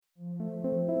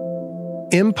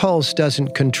impulse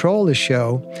doesn't control the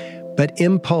show, but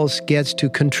impulse gets to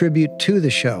contribute to the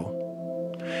show.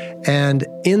 And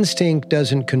instinct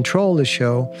doesn't control the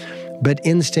show, but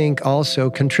instinct also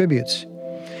contributes.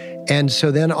 And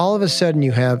so then all of a sudden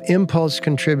you have impulse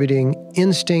contributing,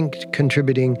 instinct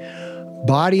contributing,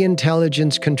 body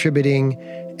intelligence contributing,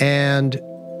 and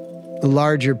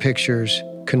larger pictures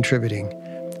contributing.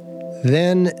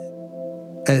 Then,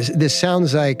 this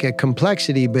sounds like a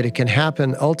complexity, but it can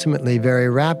happen ultimately very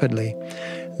rapidly.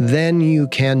 Then you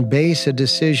can base a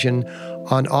decision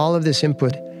on all of this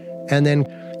input. And then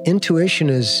intuition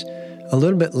is a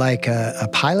little bit like a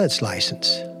pilot's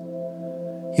license.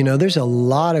 You know, there's a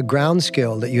lot of ground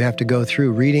skill that you have to go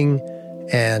through reading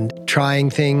and trying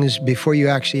things before you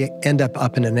actually end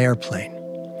up in an airplane.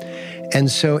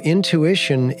 And so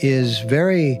intuition is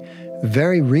very,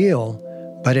 very real,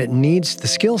 but the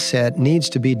skill set needs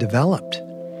to be developed.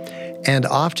 And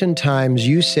oftentimes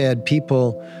you said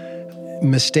people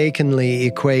mistakenly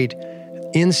equate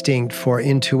instinct for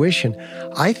intuition.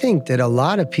 I think that a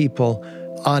lot of people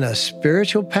on a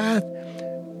spiritual path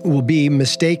will be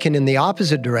mistaken in the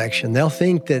opposite direction. They'll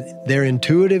think that they're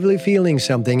intuitively feeling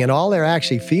something, and all they're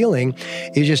actually feeling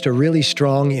is just a really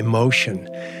strong emotion,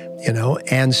 you know?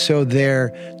 And so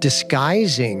they're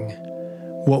disguising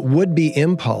what would be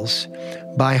impulse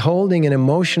by holding an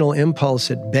emotional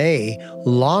impulse at bay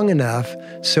long enough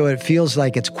so it feels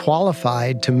like it's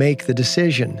qualified to make the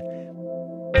decision.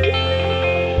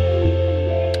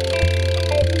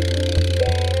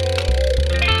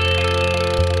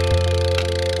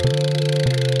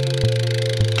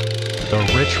 The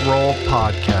Rich Roll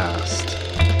Podcast.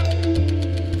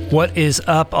 What is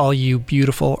up, all you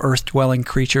beautiful earth-dwelling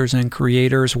creatures and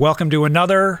creators? Welcome to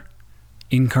another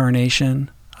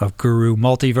incarnation of Guru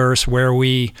Multiverse, where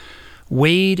we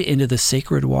wade into the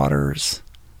sacred waters,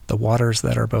 the waters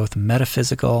that are both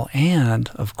metaphysical and,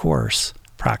 of course,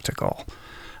 practical.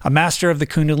 A master of the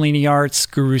Kundalini arts,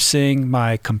 Guru Singh,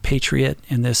 my compatriot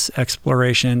in this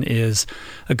exploration, is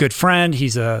a good friend.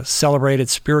 He's a celebrated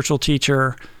spiritual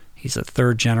teacher. He's a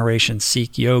third-generation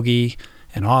Sikh yogi,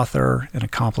 an author, an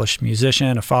accomplished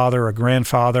musician, a father, a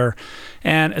grandfather,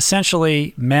 and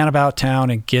essentially man about town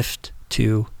and gift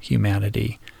to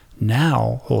humanity,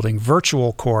 now holding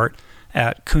virtual court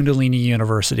at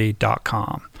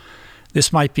kundaliniuniversity.com.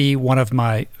 This might be one of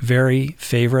my very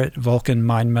favorite Vulcan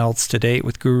mind melts to date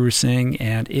with Guru Singh,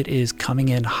 and it is coming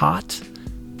in hot,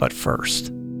 but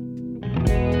first.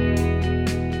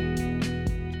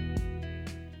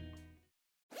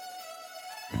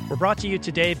 We're brought to you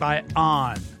today by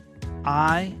On.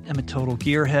 I am a total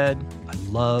gearhead. I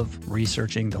love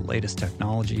researching the latest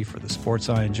technology for the sports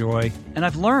I enjoy. And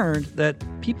I've learned that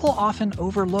people often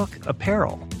overlook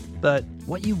apparel. But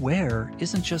what you wear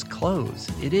isn't just clothes.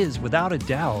 It is, without a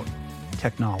doubt,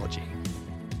 technology.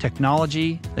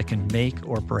 Technology that can make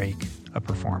or break a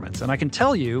performance. And I can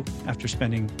tell you, after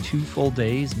spending 2 full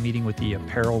days meeting with the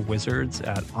apparel wizards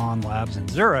at On Labs in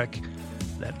Zurich,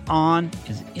 that On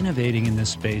is innovating in this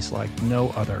space like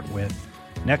no other, with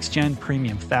next-gen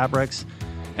premium fabrics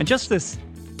and just this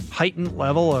heightened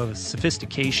level of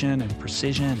sophistication and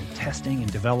precision and testing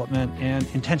and development and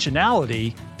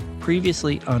intentionality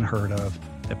previously unheard of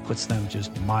that puts them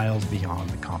just miles beyond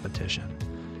the competition.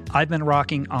 I've been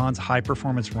rocking On's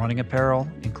high-performance running apparel,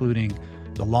 including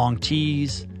the long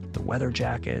tees, the weather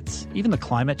jackets, even the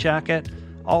climate jacket,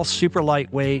 all super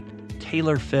lightweight,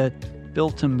 tailor-fit,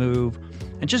 built to move,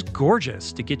 and just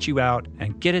gorgeous to get you out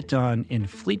and get it done in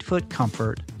fleet-foot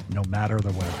comfort, no matter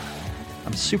the weather.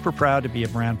 I'm super proud to be a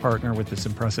brand partner with this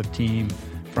impressive team,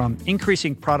 from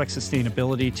increasing product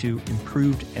sustainability to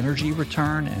improved energy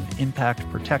return and impact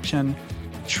protection.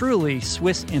 Truly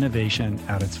Swiss innovation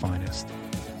at its finest.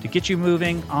 To get you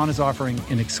moving, On is offering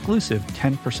an exclusive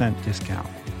 10% discount.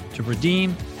 To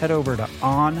redeem, head over to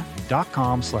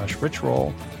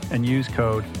on.com/richroll and use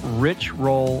code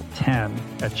RICHROLL10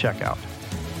 at checkout.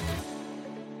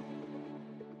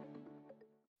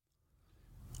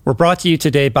 We're brought to you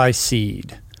today by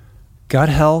Seed. Gut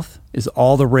health is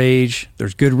all the rage.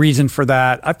 There's good reason for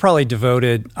that. I've probably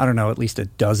devoted, at least a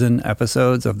dozen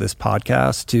episodes of this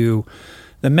podcast to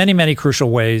the many, many crucial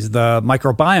ways the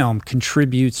microbiome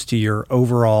contributes to your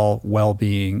overall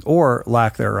well-being or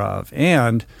lack thereof,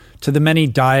 and to the many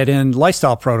diet and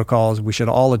lifestyle protocols we should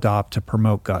all adopt to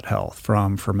promote gut health,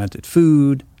 from fermented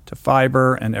food to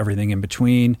fiber and everything in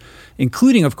between,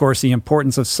 including, of course, the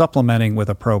importance of supplementing with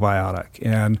a probiotic.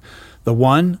 And the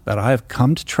one that I have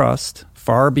come to trust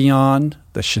far beyond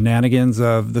the shenanigans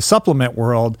of the supplement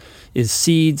world is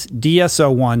Seed's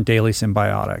DSO1 Daily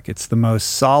Symbiotic. It's the most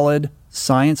solid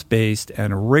science-based,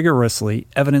 and rigorously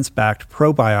evidence-backed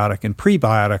probiotic and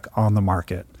prebiotic on the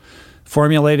market.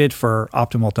 Formulated for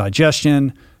optimal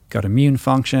digestion, gut immune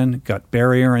function, gut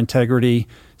barrier integrity,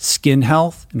 skin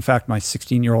health. In fact, my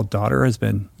 16-year-old daughter has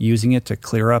been using it to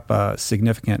clear up a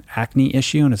significant acne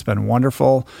issue, and it's been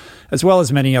wonderful, as well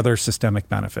as many other systemic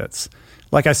benefits.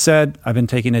 Like I said, I've been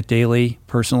taking it daily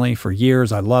personally for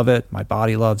years. I love it. My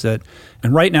body loves it.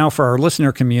 And right now, for our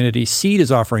listener community, Seed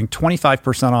is offering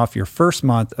 25% off your first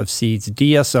month of Seed's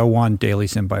DSO1 Daily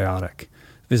Symbiotic.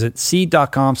 Visit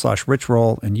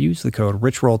seed.com/richroll and use the code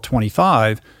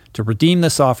richroll25 to redeem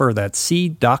this offer. That's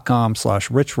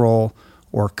seed.com/richroll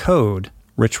or code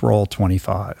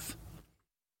richroll25.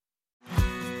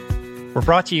 We're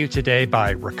brought to you today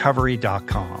by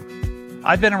recovery.com.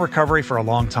 I've been in recovery for a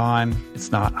long time.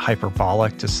 It's not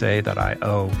hyperbolic to say that I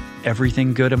owe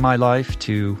everything good in my life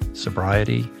to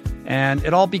sobriety. And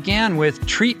it all began with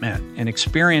treatment, an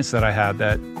experience that I had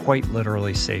that quite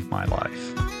literally saved my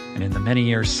life. And in the many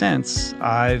years since,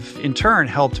 I've in turn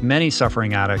helped many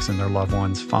suffering addicts and their loved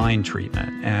ones find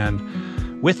treatment. And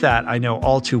with that, I know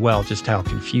all too well just how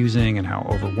confusing and how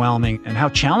overwhelming and how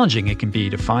challenging it can be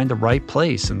to find the right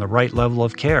place and the right level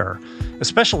of care,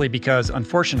 especially because,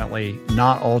 unfortunately,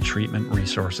 not all treatment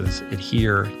resources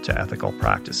adhere to ethical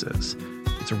practices.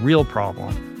 It's a real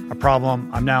problem, a problem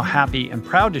I'm now happy and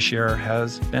proud to share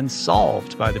has been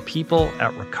solved by the people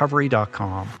at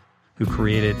recovery.com, who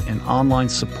created an online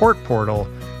support portal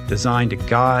designed to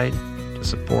guide, to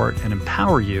support, and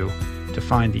empower you to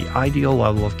find the ideal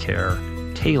level of care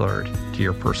tailored to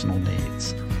your personal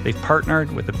needs. They've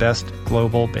partnered with the best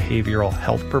global behavioral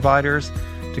health providers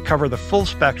to cover the full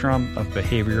spectrum of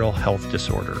behavioral health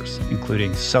disorders,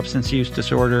 including substance use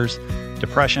disorders,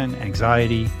 depression,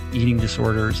 anxiety, eating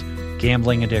disorders,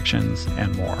 gambling addictions,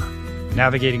 and more.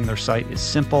 Navigating their site is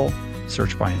simple.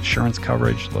 Search by insurance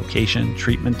coverage, location,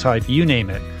 treatment type, you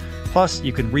name it. Plus,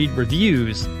 you can read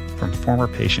reviews from former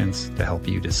patients to help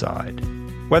you decide.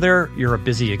 Whether you're a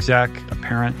busy exec, a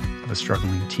parent of a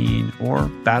struggling teen, or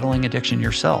battling addiction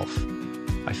yourself,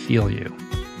 I feel you.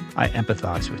 I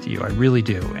empathize with you. I really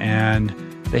do. And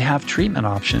they have treatment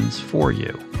options for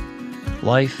you.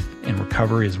 Life in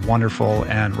recovery is wonderful,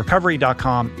 and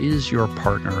recovery.com is your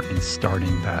partner in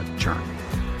starting that journey.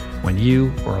 When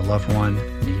you or a loved one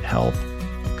need help,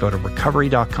 go to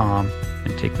recovery.com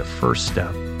and take the first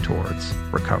step towards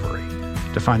recovery.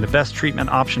 To find the best treatment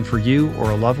option for you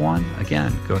or a loved one,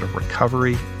 again, go to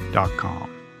recovery.com.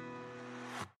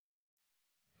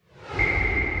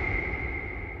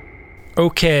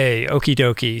 Okay, okie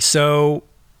dokie. So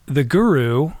the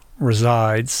guru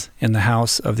resides in the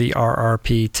house of the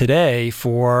RRP today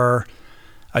for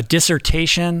a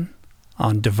dissertation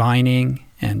on divining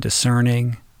and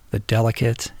discerning the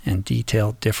delicate and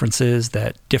detailed differences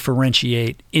that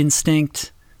differentiate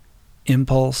instinct,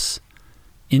 impulse,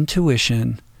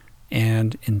 intuition,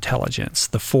 and intelligence,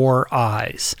 the 4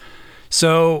 I's.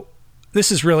 So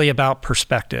this is really about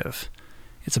perspective.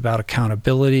 It's about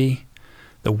accountability,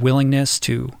 the willingness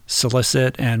to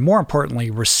solicit and, more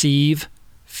importantly, receive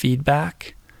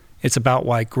feedback. It's about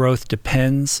why growth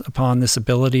depends upon this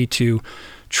ability to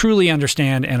truly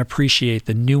understand and appreciate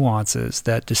the nuances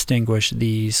that distinguish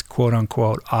these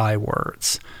quote-unquote I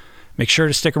words. Make sure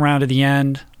to stick around to the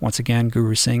end. Once again,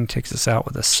 Guru Singh takes us out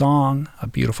with a song, a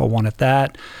beautiful one at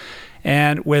that.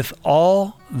 And with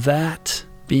all that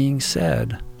being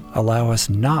said, allow us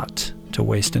not to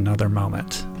waste another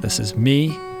moment. This is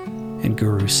me and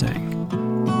Guru Singh.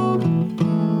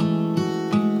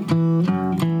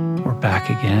 We're back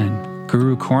again.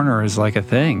 Guru Corner is like a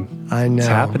thing. I know. It's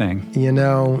happening. You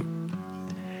know,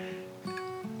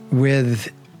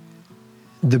 with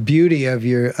the beauty of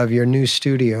your new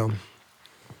studio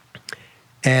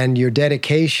and your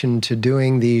dedication to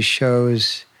doing these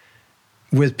shows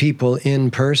with people in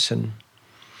person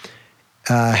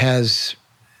has,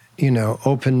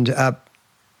 opened up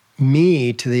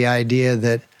me to the idea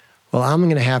that, well, I'm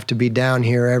going to have to be down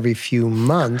here every few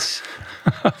months,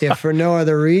 if for no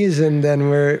other reason than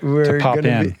we're going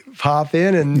to pop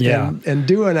in and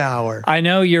do an hour. I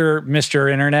know you're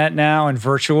Mr. Internet now and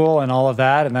virtual and all of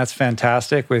that, and that's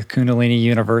fantastic with Kundalini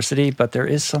University, but there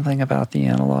is something about the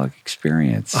analog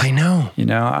experience. I know.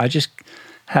 I just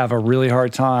have a really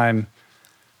hard time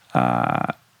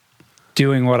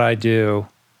doing what I do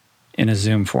in a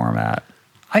Zoom format.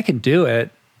 I can do it,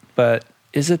 but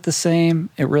is it the same?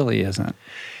 It really isn't.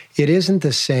 It isn't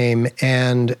the same.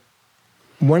 And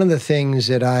one of the things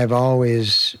that I've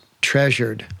always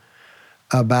treasured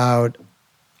about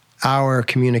our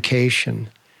communication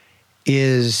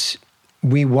is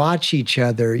we watch each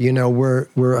other.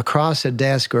 We're across a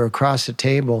desk or across a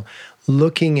table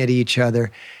looking at each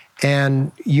other.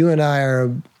 And you and I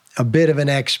are a bit of an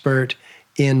expert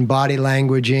in body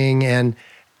languaging,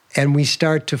 and we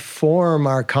start to form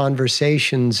our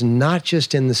conversations not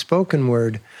just in the spoken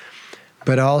word,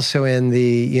 but also in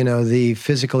the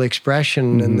physical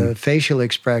expression and the facial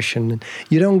expression.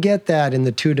 You don't get that in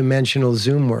the two-dimensional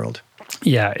Zoom world.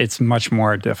 Yeah, it's much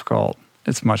more difficult.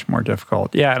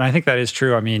 Yeah, and I think that is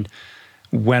true. I mean,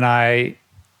 when I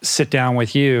sit down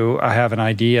with you, I have an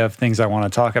idea of things I want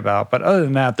to talk about. But other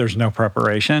than that, there's no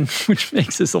preparation, which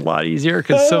makes this a lot easier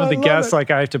because some of the guests, I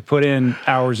have to put in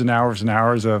hours and hours and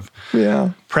hours of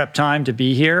prep time to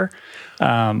be here.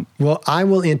 Well, I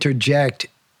will interject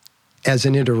as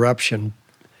an interruption.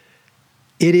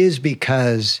 It is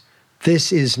because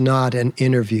this is not an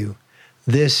interview.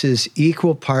 This is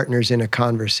equal partners in a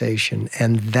conversation.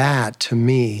 And that, to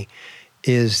me,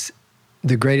 is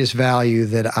the greatest value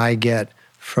that I get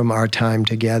from our time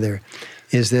together,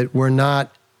 is that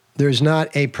there's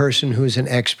not a person who's an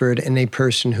expert and a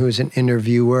person who's an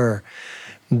interviewer.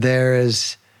 There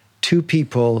is two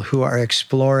people who are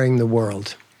exploring the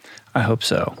world. I hope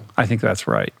so. I think that's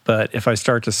right. But if I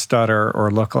start to stutter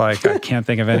or look like I can't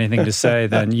think of anything to say,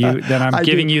 then I'm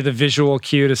giving you the visual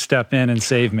cue to step in and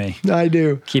save me. I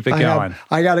do. Keep it going.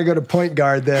 I got to go to point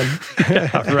guard then.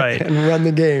 Yeah, right. And run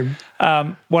the game.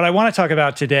 What I want to talk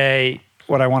about today,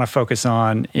 what I want to focus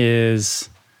on is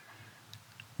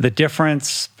the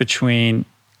difference between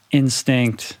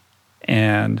instinct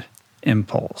and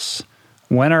impulse.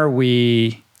 When are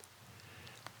we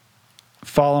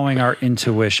following our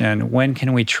intuition? When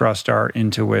can we trust our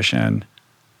intuition?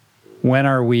 When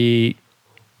are we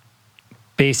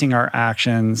basing our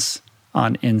actions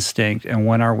on instinct? And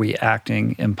when are we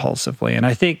acting impulsively? And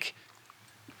I think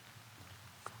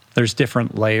there's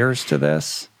different layers to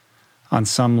this. On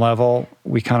some level,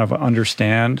 we kind of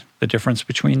understand the difference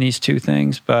between these two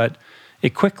things, but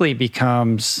it quickly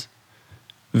becomes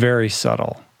very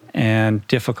subtle and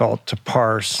difficult to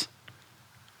parse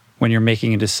when you're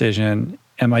making a decision.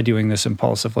 Am I doing this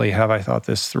impulsively? Have I thought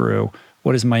this through?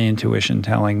 What is my intuition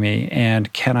telling me?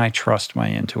 And can I trust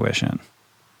my intuition?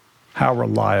 How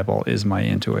reliable is my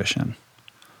intuition?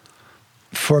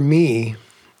 For me,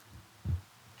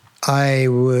 I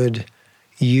would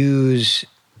use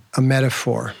a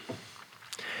metaphor.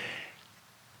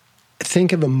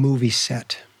 Think of a movie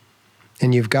set,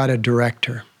 and you've got a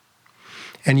director,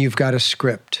 and you've got a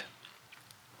script.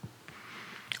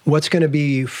 What's going to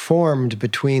be formed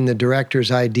between the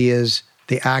director's ideas,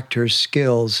 the actor's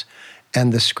skills,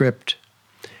 and the script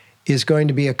is going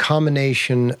to be a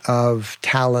combination of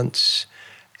talents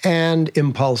and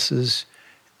impulses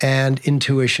and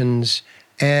intuitions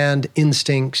and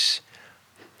instincts.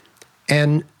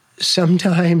 And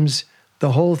sometimes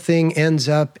the whole thing ends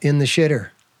up in the shitter.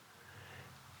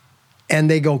 And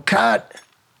they go, cut.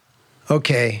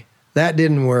 Okay, that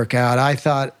didn't work out.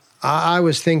 I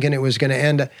was thinking it was going to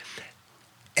end up.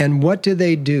 And what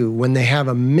do? When they have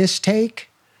a mistake,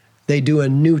 they do a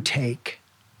new take.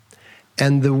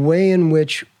 And the way in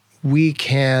which we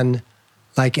can,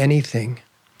 like anything,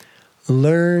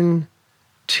 learn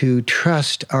to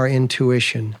trust our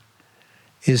intuition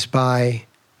is by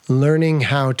learning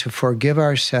how to forgive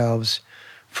ourselves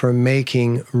for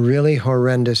making really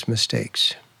horrendous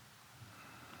mistakes.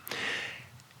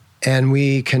 And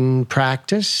we can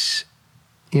practice,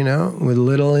 with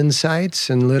little insights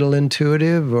and little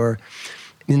intuitive or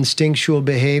instinctual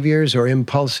behaviors or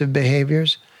impulsive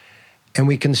behaviors. And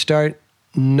we can start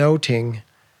noting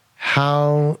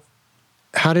how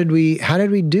did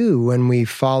we do when we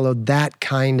followed that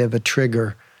kind of a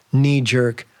trigger,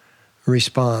 knee-jerk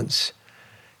response?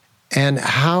 And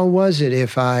how was it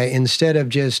if I, instead of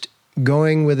just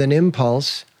going with an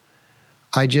impulse,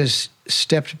 I just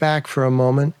stepped back for a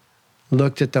moment,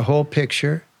 looked at the whole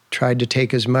picture, tried to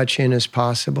take as much in as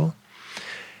possible,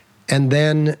 and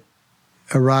then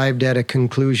arrived at a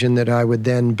conclusion that I would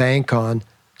then bank on,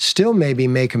 still maybe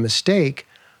make a mistake,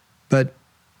 but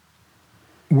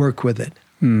work with it.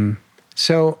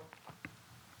 So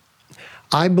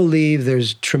I believe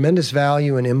there's tremendous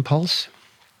value in impulse.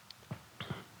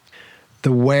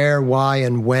 The where, why,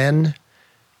 and when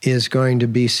is going to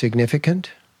be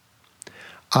significant.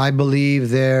 I believe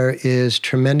there is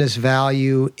tremendous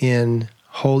value in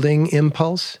holding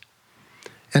impulse.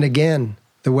 And again,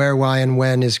 the where, why, and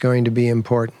when is going to be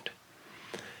important.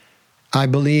 I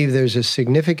believe there's a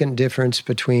significant difference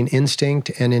between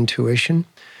instinct and intuition.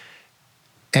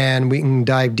 And we can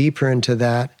dive deeper into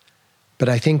that, but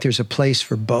I think there's a place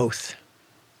for both.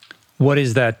 What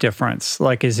is that difference?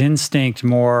 Like, is instinct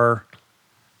more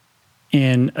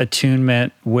in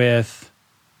attunement with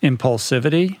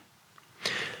impulsivity?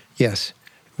 Yes.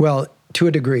 Well, to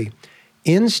a degree.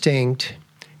 Instinct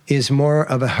is more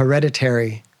of a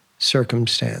hereditary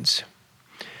circumstance.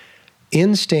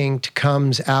 Instinct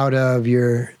comes out of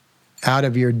your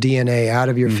DNA, out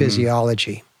of your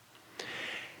physiology.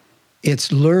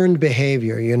 It's learned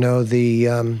behavior,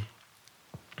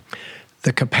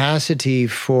 the capacity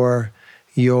for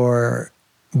your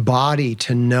body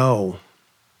to know.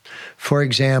 For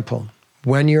example,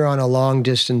 when you're on a long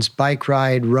distance bike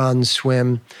ride, run,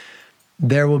 swim,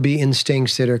 there will be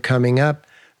instincts that are coming up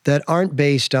that aren't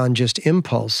based on just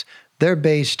impulse. They're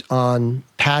based on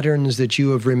patterns that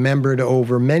you have remembered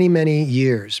over many, many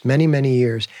years.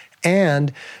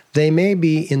 And they may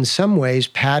be, in some ways,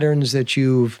 patterns that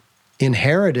you've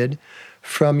inherited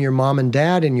from your mom and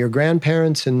dad and your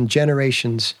grandparents and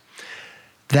generations.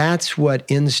 That's what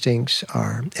instincts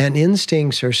are. And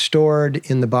instincts are stored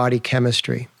in the body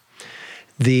chemistry.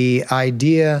 The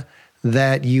idea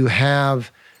that you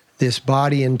have this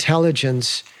body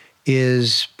intelligence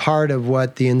is part of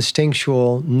what the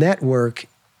instinctual network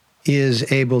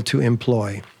is able to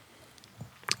employ.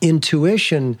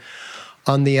 Intuition,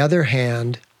 on the other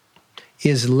hand,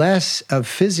 is less of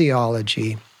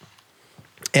physiology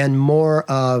and more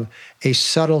of a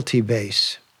subtlety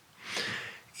base.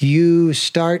 You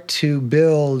start to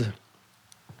build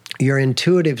your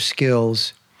intuitive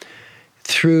skills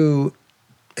through,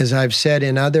 as I've said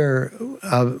in other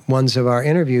ones of our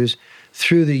interviews,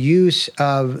 through the use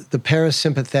of the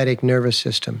parasympathetic nervous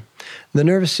system, the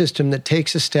nervous system that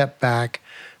takes a step back,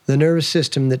 the nervous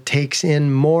system that takes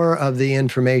in more of the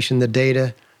information, the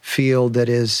data field that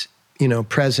is,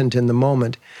 present in the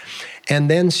moment, and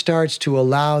then starts to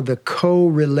allow the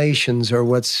correlations, or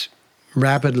what's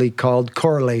rapidly called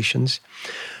correlations,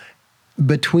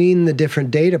 between the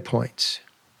different data points.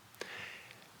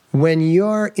 When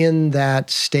you're in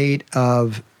that state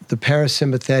of the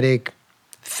parasympathetic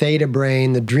theta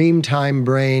brain, the dreamtime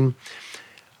brain,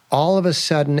 all of a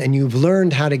sudden, and you've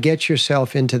learned how to get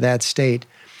yourself into that state,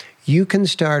 you can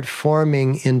start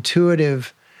forming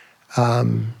intuitive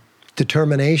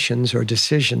determinations or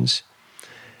decisions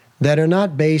that are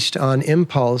not based on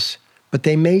impulse, but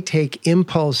they may take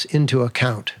impulse into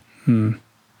account.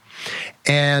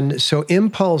 And so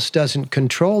impulse doesn't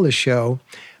control the show,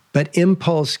 but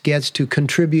impulse gets to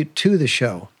contribute to the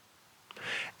show.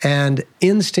 And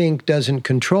instinct doesn't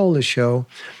control the show,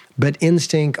 but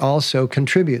instinct also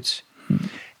contributes.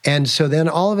 And so then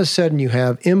all of a sudden you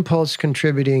have impulse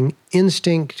contributing,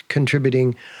 instinct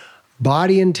contributing,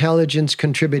 body intelligence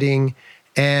contributing,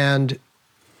 and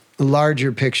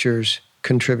larger pictures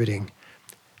contributing.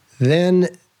 Then,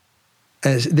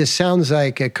 as this sounds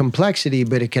like a complexity,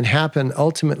 but it can happen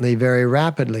ultimately very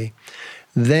rapidly,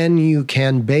 then you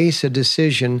can base a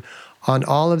decision on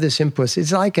all of this input.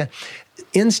 It's like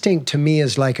instinct to me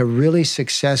is like a really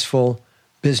successful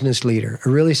business leader, a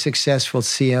really successful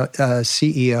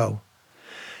CEO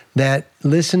that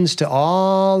listens to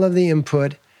all of the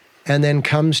input and then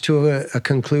comes to a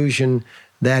conclusion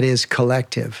that is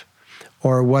collective,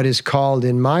 or what is called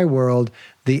in my world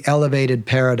the elevated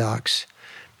paradox.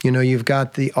 You've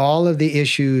got all of the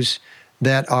issues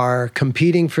that are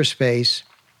competing for space,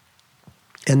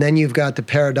 and then you've got the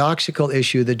paradoxical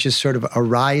issue that just sort of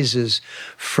arises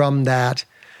from that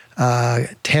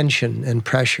tension and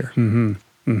pressure.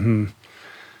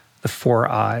 The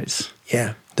four I's.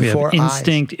 Yeah, we have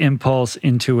instinct, impulse,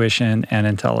 intuition, and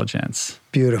intelligence.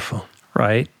 Beautiful.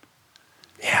 Right?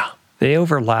 Yeah. They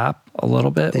overlap a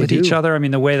little bit with each other. I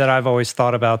mean, the way that I've always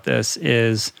thought about this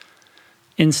is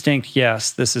instinct,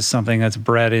 yes, this is something that's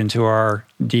bred into our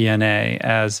DNA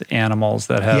as animals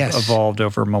that have evolved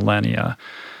over millennia.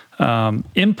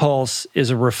 Impulse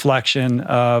is a reflection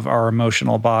of our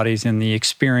emotional bodies and the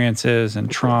experiences and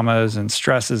traumas and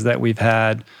stresses that we've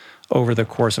had over the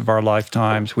course of our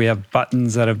lifetimes. We have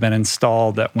buttons that have been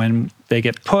installed that when they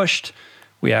get pushed,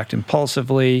 we act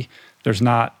impulsively. There's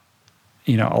not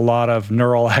a lot of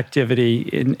neural activity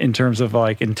in terms of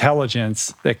like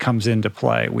intelligence that comes into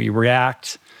play. We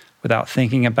react without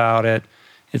thinking about it.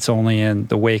 It's only in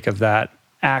the wake of that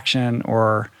action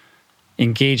or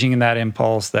engaging in that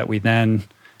impulse that we then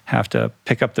have to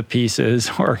pick up the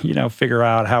pieces or, figure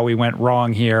out how we went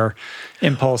wrong here.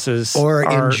 Impulses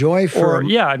I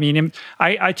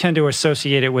tend to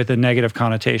associate it with a negative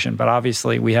connotation, but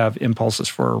obviously we have impulses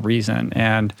for a reason.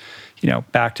 And,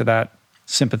 back to that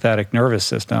sympathetic nervous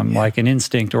system, like an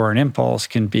instinct or an impulse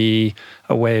can be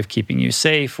a way of keeping you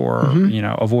safe or,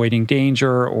 avoiding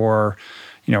danger or,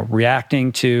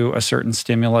 reacting to a certain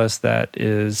stimulus that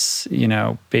is,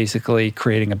 basically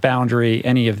creating a boundary,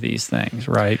 any of these things,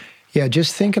 right? Yeah,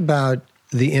 just think about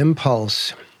the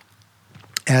impulse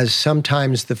as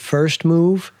sometimes the first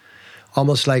move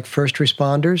almost like first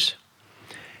responders,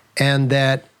 and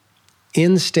that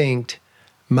instinct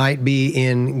might be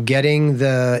in getting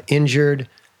the injured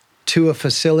to a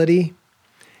facility.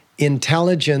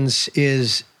 Intelligence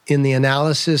is in the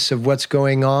analysis of what's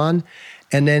going on.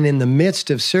 And then in the midst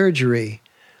of surgery,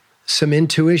 some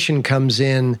intuition comes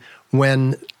in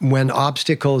when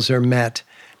obstacles are met.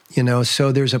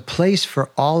 So there's a place for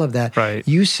all of that. Right.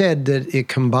 You said that it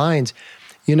combines.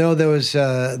 Those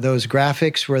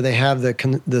graphics where they have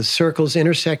the circles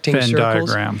intersecting Venn circles?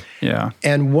 diagram, yeah.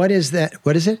 And what is that?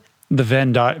 What is it? The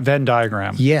Venn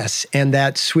diagram. Yes, and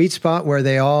that sweet spot where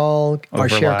they all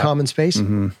share common space?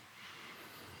 Mm-hmm.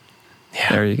 Yeah.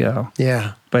 There you go.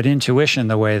 Yeah. But intuition,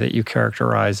 the way that you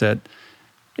characterize it,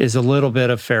 is a little bit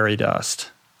of fairy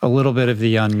dust, a little bit of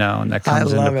the unknown that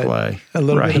comes into play. A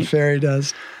little bit of fairy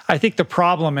dust. I think the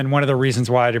problem, and one of the reasons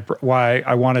why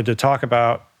I wanted to talk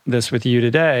about this with you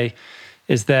today,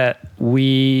 is that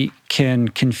we can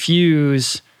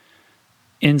confuse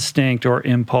instinct or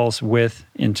impulse with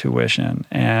intuition.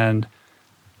 And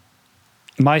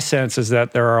my sense is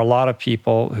that there are a lot of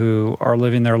people who are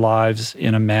living their lives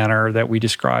in a manner that we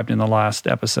described in the last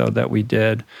episode that we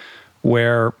did,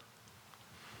 where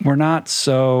we're not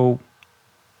so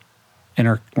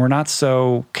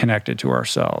connected to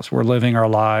ourselves. We're living our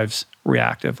lives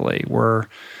reactively. We're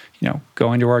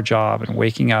going to our job and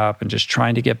waking up and just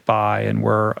trying to get by, and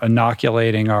we're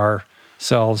inoculating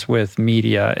ourselves with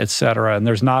media, et cetera. And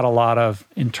there's not a lot of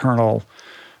internal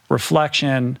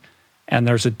reflection, and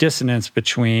there's a dissonance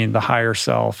between the higher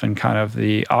self and kind of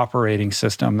the operating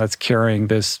system that's carrying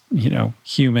this,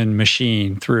 human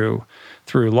machine through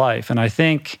life. And I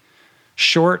think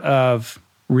short of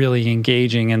really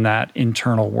engaging in that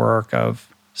internal work of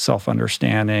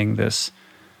self-understanding, this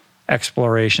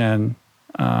exploration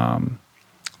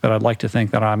that I'd like to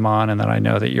think that I'm on and that I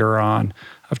know that you're on,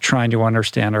 of trying to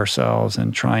understand ourselves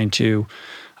and trying to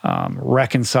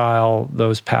reconcile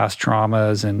those past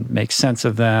traumas and make sense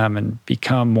of them and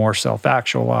become more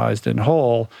self-actualized and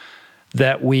whole,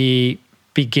 that we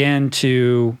begin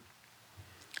to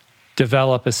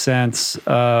develop a sense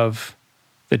of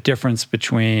the difference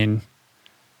between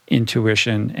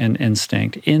intuition and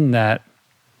instinct, in that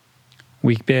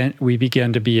we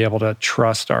begin to be able to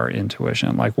trust our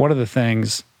intuition. Like, one of the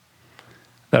things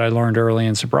that I learned early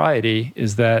in sobriety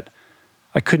is that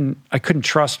I couldn't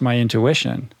trust my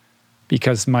intuition,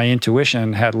 because my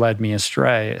intuition had led me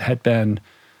astray. It had been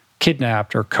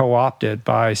kidnapped or co-opted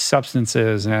by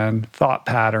substances and thought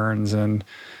patterns and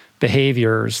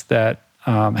behaviors that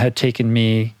had taken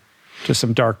me to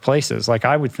some dark places. Like,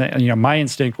 I would think, my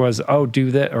instinct was, do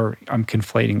that, or I'm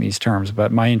conflating these terms,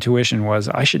 but my intuition was,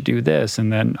 I should do this,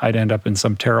 and then I'd end up in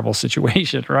some terrible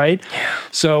situation, right? Yeah.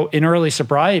 So in early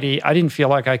sobriety, I didn't feel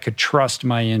like I could trust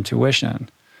my intuition.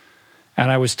 And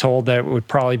I was told that it would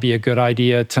probably be a good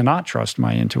idea to not trust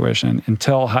my intuition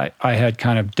until I had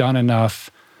kind of done enough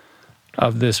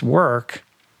of this work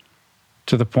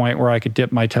to the point where I could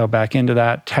dip my toe back into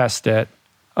that, test it.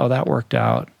 Oh, that worked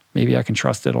out. Maybe I can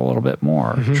trust it a little bit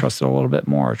more, trust it a little bit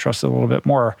more, trust it a little bit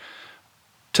more,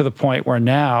 to the point where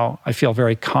now I feel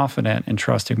very confident in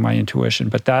trusting my intuition.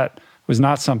 But that was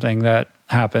not something that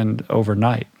happened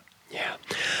overnight. Yeah.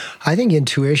 I think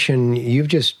intuition, you've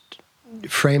just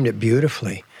framed it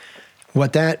beautifully.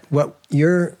 What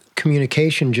your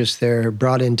communication just there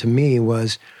brought into me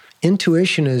was,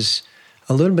 intuition is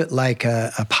a little bit like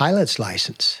a pilot's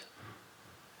license.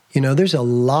 There's a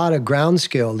lot of ground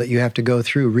skill that you have to go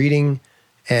through, reading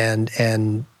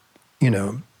and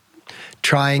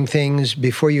trying things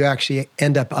before you actually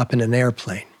end up in an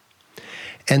airplane.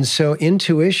 And so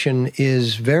intuition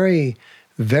is very,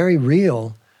 very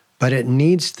real, but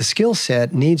the skill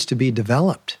set needs to be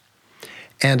developed.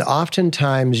 And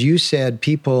oftentimes, you said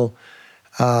people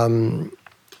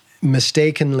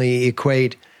mistakenly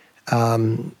equate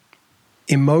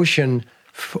emotion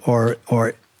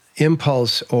or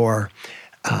impulse or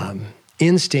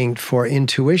instinct for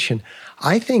intuition.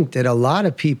 I think that a lot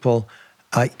of people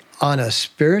on a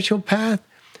spiritual path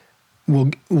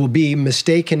will be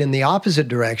mistaken in the opposite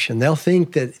direction. They'll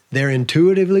think that they're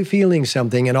intuitively feeling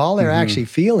something, and all they're actually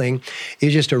feeling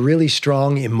is just a really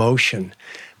strong emotion,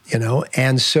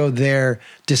 And so they're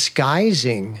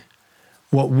disguising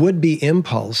what would be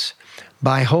impulse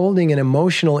by holding an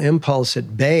emotional impulse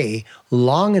at bay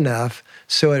long enough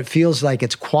so it feels like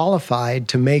it's qualified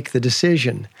to make the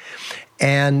decision.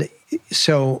 And it's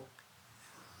a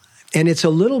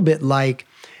little bit like,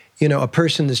 a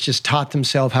person that's just taught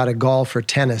themselves how to golf or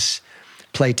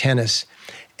play tennis.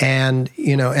 And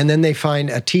then they find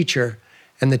a teacher,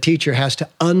 and the teacher has to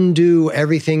undo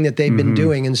everything that they've been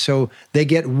doing. And so they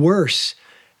get worse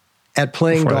at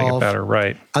playing Before golf they get better,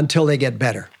 right. until they get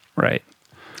better. Right.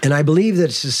 And I believe that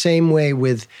it's the same way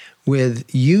with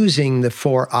using the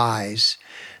 4 I's,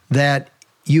 that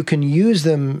you can use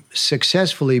them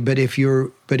successfully, but if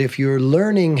you're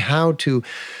learning how to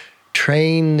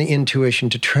train the intuition,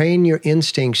 to train your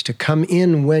instincts to come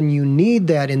in when you need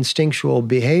that instinctual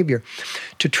behavior,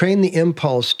 to train the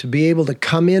impulse to be able to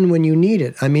come in when you need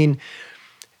it. I mean,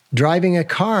 driving a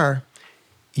car,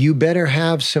 you better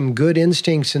have some good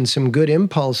instincts and some good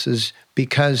impulses,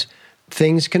 because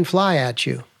things can fly at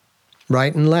you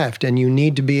right and left, and you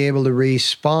need to be able to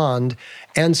respond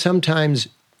and sometimes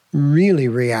really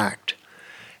react.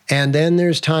 And then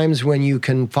there's times when you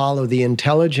can follow the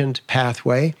intelligent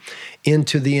pathway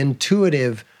into the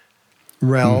intuitive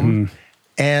realm,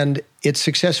 and it's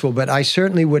successful. But I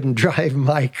certainly wouldn't drive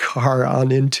my car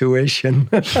on intuition.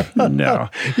 No.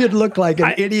 You'd look like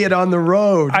an idiot on the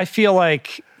road. I feel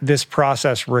like this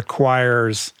process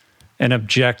requires an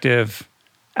objective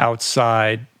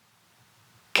outside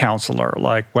counselor,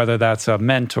 like whether that's a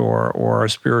mentor or a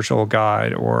spiritual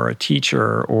guide or a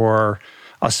teacher or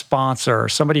a sponsor,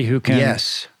 somebody who can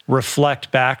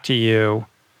reflect back to you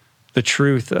the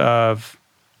truth of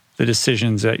the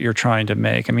decisions that you're trying to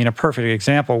make. I mean, a perfect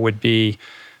example would be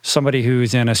somebody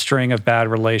who's in a string of bad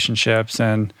relationships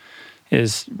and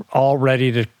is all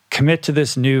ready to commit to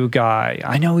this new guy.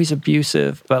 I know he's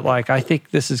abusive, but like, I think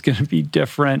this is going to be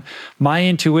different. My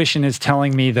intuition is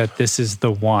telling me that this is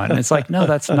the one. It's like, no,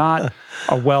 that's not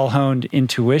a well-honed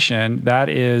intuition. That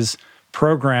is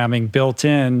programming built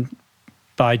in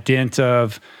by dint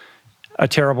of a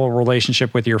terrible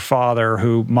relationship with your father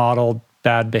who modeled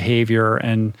bad behavior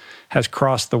and has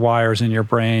crossed the wires in your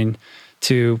brain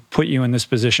to put you in this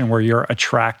position where you're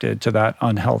attracted to that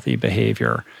unhealthy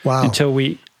behavior. Wow. Until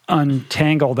we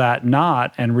untangle that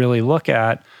knot and really look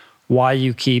at why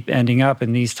you keep ending up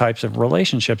in these types of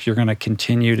relationships, you're going to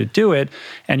continue to do it,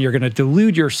 and you're going to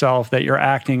delude yourself that you're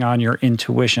acting on your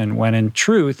intuition, when in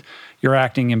truth, you're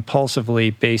acting impulsively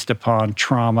based upon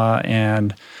trauma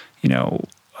and,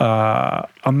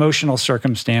 emotional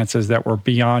circumstances that were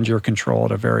beyond your control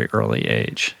at a very early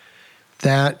age.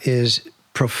 That is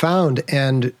profound.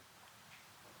 And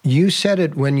you said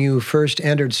it when you first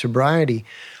entered sobriety.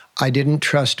 I didn't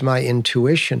trust my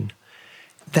intuition.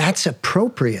 That's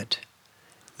appropriate.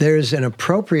 There's an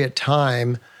appropriate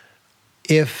time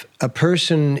if a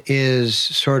person is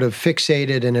sort of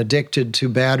fixated and addicted to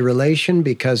bad relation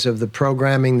because of the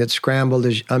programming that scrambled,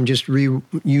 I'm just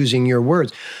reusing your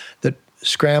words, that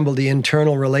scrambled the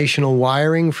internal relational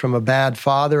wiring from a bad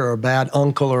father or a bad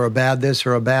uncle or a bad this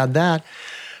or a bad that.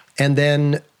 And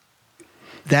then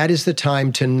that is the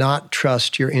time to not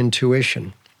trust your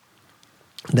intuition.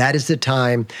 That is the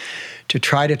time to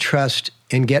try to trust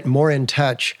and get more in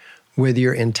touch with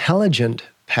your intelligence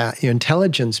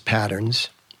patterns,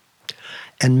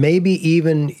 and maybe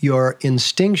even your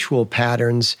instinctual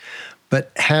patterns,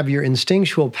 but have your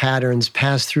instinctual patterns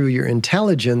pass through your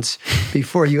intelligence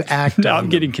before you act on them. Now I'm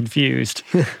getting confused.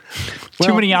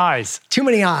 Too many eyes. Too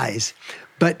many eyes.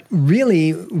 But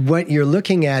really, what you're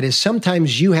looking at is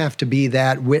sometimes you have to be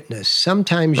that witness.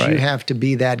 Sometimes you have to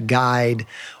be that guide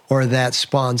or that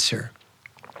sponsor.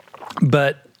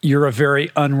 But you're a very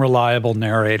unreliable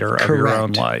narrator of your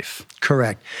own life.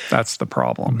 Correct. That's the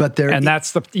problem. But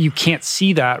you can't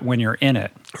see that when you're in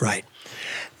it. Right.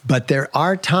 But there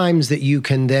are times that you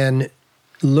can then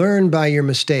learn by your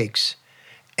mistakes.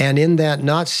 And in that,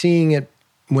 not seeing it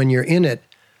when you're in it,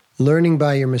 learning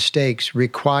by your mistakes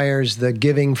requires the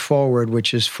giving forward,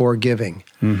 which is forgiving.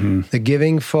 Mm-hmm. The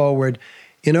giving forward,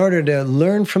 in order to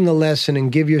learn from the lesson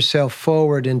and give yourself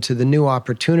forward into the new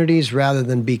opportunities rather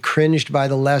than be cringed by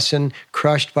the lesson,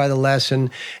 crushed by the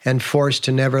lesson, and forced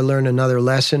to never learn another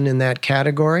lesson in that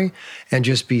category and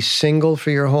just be single for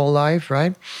your whole life,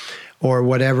 right? Or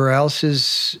whatever else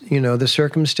is, the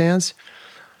circumstance.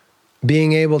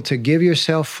 Being able to give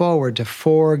yourself forward, to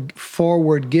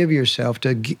forgive yourself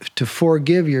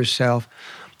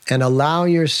and allow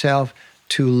yourself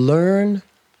to learn,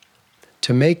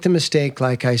 to make the mistake,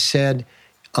 like I said,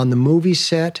 on the movie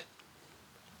set,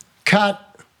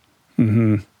 cut.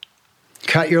 Mm-hmm.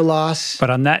 Cut your loss.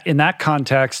 But in that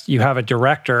context, you have a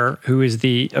director who is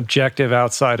the objective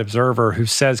outside observer who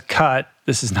says, cut,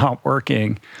 this is not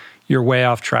working. You're way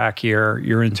off track here.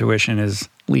 Your intuition is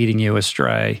leading you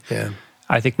astray. Yeah.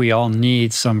 I think we all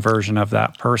need some version of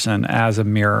that person as a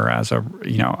mirror, as a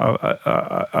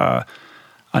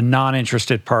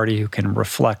non-interested party who can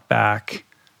reflect back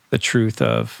the truth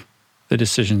of the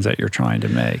decisions that you're trying to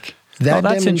make.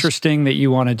 That's interesting that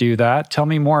you want to do that. Tell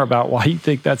me more about why you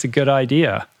think that's a good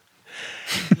idea.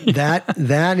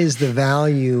 That is the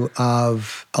value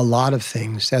of a lot of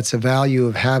things. That's the value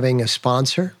of having a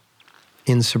sponsor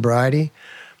in sobriety.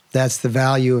 That's the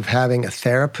value of having a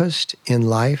therapist in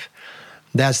life.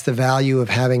 That's the value of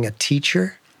having a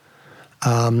teacher,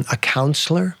 a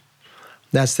counselor.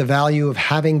 That's the value of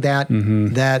having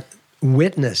that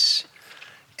witness.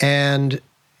 And,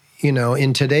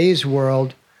 in today's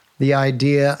world, the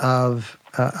idea of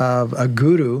a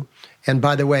guru, and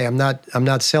by the way, I'm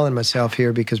not selling myself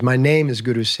here because my name is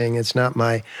Guru Singh. It's not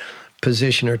my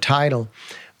position or title.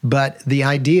 But the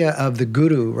idea of the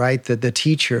guru, right? The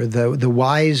teacher, the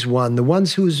wise one, the one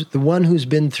who's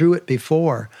been through it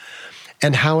before.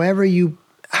 And however you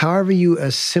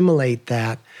assimilate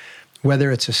that,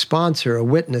 whether it's a sponsor, a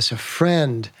witness, a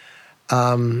friend,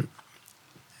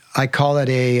 I call it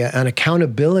an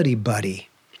accountability buddy.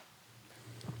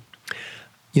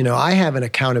 I have an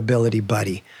accountability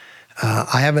buddy.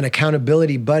 I have an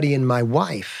accountability buddy in my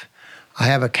wife. I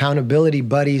have accountability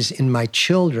buddies in my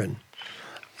children.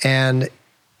 And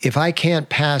if I can't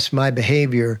pass my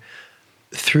behavior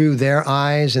through their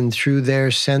eyes and through their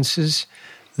senses,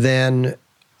 then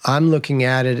I'm looking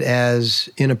at it as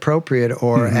inappropriate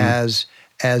or as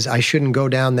I shouldn't go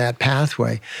down that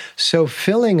pathway. So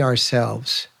filling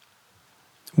ourselves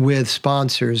with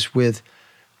sponsors, with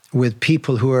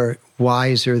people who are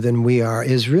wiser than we are,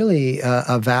 is really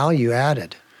a value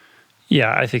added.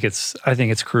 Yeah, I think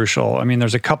it's crucial. I mean,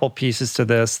 there's a couple pieces to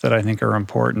this that I think are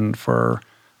important for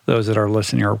those that are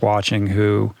listening or watching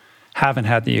who haven't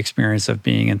had the experience of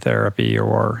being in therapy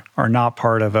or are not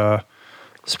part of a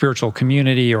spiritual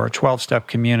community or a 12-step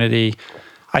community.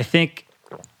 I think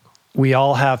we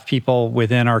all have people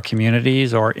within our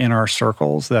communities or in our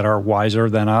circles that are wiser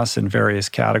than us in various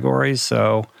categories.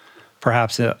 So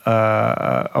perhaps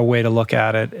a way to look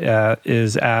at it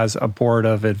is as a board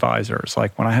of advisors.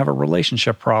 Like when I have a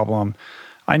relationship problem,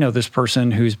 I know this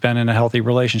person who's been in a healthy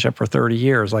relationship for 30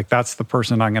 years. Like that's the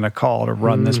person I'm going to call to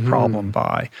run this problem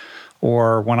by.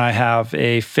 Or when I have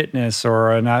a fitness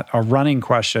or a running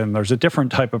question, there's a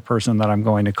different type of person that I'm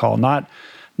going to call. Not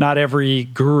every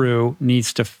guru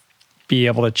needs to be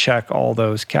able to check all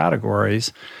those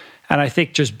categories. And I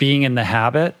think just being in the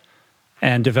habit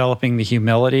and developing the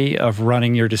humility of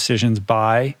running your decisions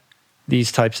by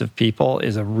these types of people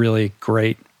is a really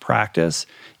great practice.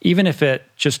 Even if it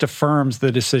just affirms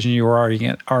the decision you were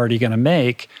already going to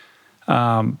make,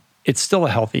 it's still a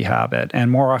healthy habit.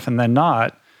 And more often than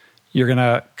not, you're going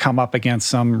to come up against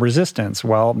some resistance.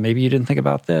 Well, maybe you didn't think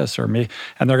about this, and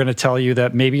they're going to tell you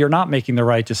that maybe you're not making the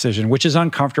right decision, which is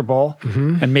uncomfortable,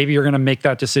 and maybe you're going to make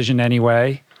that decision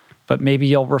anyway, but maybe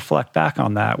you'll reflect back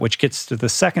on that, which gets to the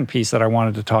second piece that I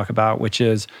wanted to talk about, which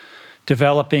is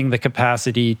developing the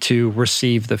capacity to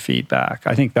receive the feedback.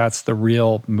 I think that's the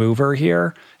real mover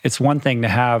here. It's one thing to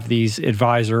have these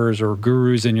advisors or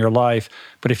gurus in your life,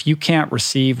 but if you can't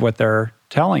receive what they're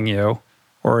telling you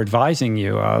or advising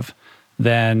you of,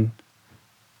 then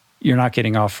you're not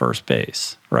getting off first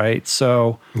base, right?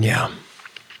 So yeah,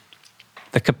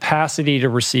 the capacity to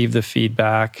receive the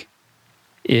feedback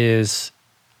is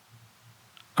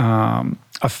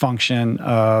a function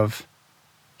of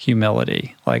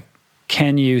humility. Like,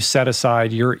 can you set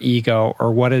aside your ego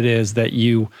or what it is that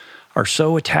you are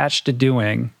so attached to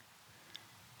doing,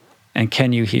 and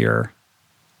can you hear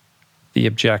the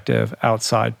objective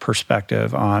outside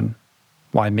perspective on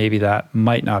why maybe that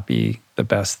might not be the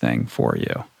best thing for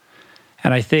you?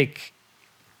 And I think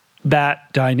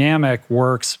that dynamic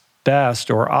works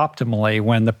best or optimally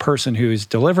when the person who's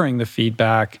delivering the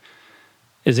feedback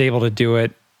is able to do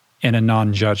it in a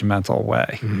non-judgmental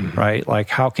way, right? Like,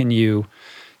 how can you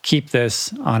keep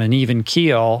this on an even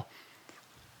keel?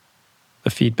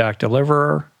 The feedback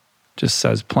deliverer just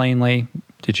says plainly,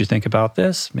 did you think about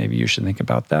this? Maybe you should think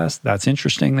about this. That's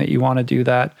interesting that you want to do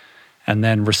that. And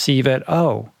then receive it.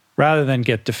 Oh, rather than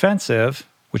get defensive,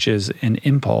 which is an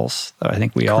impulse that I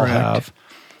think we all have,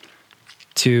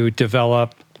 to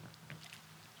develop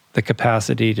the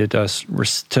capacity to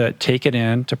to take it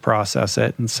in, to process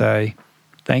it and say,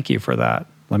 thank you for that.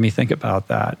 Let me think about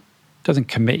that. It doesn't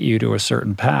commit you to a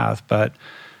certain path, but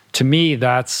to me,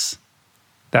 that's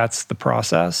the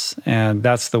process. And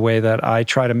that's the way that I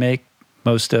try to make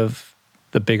most of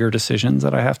the bigger decisions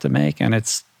that I have to make. And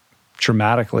it's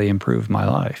dramatically improved my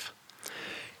life.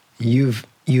 You've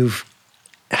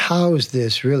housed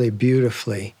this really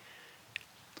beautifully.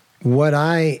 What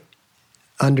I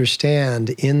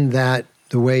understand in that,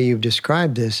 the way you've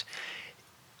described this,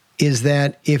 is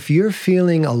that if you're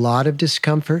feeling a lot of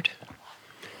discomfort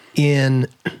in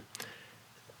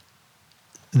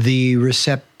the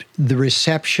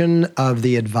reception of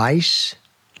the advice,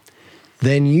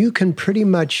 then you can pretty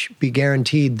much be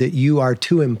guaranteed that you are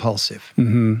too impulsive.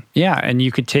 Mm-hmm. Yeah, and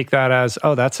you could take that as,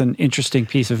 oh, that's an interesting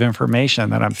piece of information,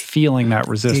 that I'm feeling that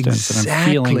resistance and I'm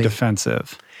feeling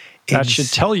defensive. That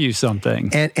should tell you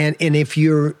something. And if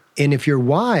you're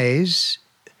wise,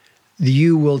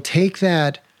 you will take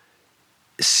that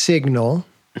signal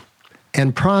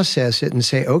and process it and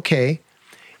say, okay,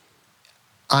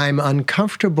 I'm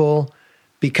uncomfortable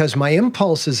because my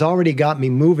impulse has already got me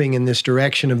moving in this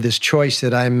direction of this choice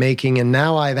that I'm making, and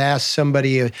now I've asked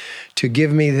somebody to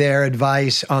give me their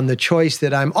advice on the choice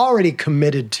that I'm already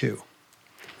committed to,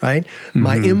 right? Mm-hmm.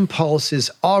 My impulse is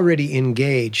already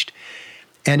engaged.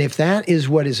 And if that is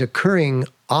what is occurring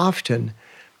often,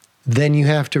 then you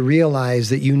have to realize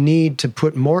that you need to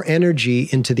put more energy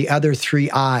into the other three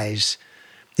I's,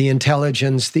 the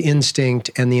intelligence, the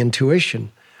instinct, and the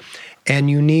intuition.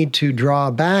 And you need to draw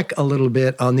back a little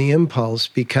bit on the impulse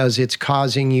because it's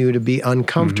causing you to be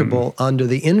uncomfortable under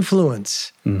the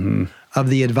influence of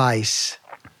the advice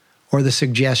or the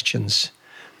suggestions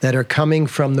that are coming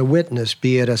from the witness,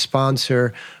 be it a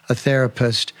sponsor, a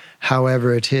therapist,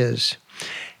 however it is.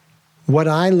 What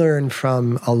I learned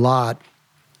from a lot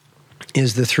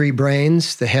is the three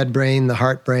brains, the head brain, the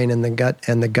heart brain, and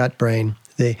the gut brain,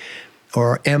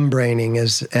 or M-braining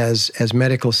as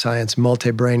medical science,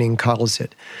 multi-braining calls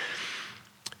it.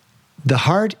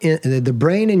 The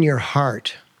brain in your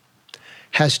heart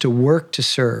has to work to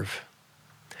serve,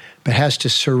 but has to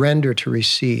surrender to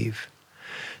receive.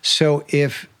 So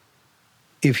if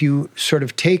you sort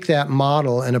of take that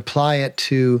model and apply it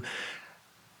to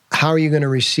how are you going to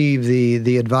receive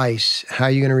the advice, how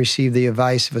are you going to receive the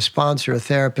advice of a sponsor, a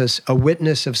therapist, a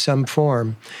witness of some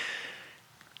form,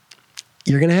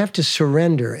 you're going to have to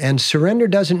surrender. And surrender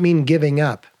doesn't mean giving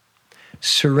up.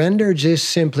 Surrender just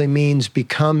simply means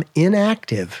become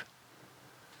inactive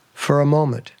for a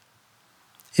moment.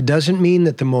 It doesn't mean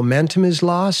that the momentum is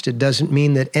lost. It doesn't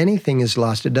mean that anything is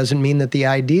lost. It doesn't mean that the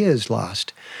idea is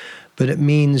lost. But it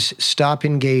means stop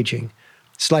engaging.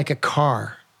 It's like a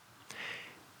car.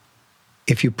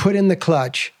 If you put in the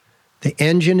clutch, the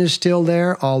engine is still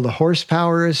there, all the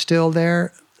horsepower is still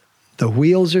there, the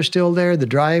wheels are still there, the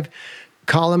drive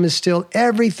column is still,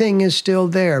 everything is still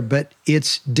there, but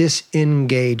it's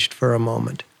disengaged for a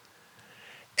moment.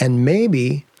 And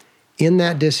maybe in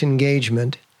that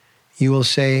disengagement, you will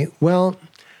say, well,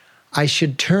 I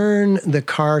should turn the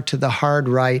car to the hard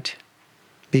right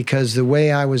because the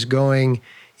way I was going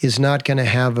is not going to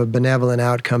have a benevolent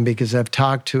outcome because I've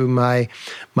talked to my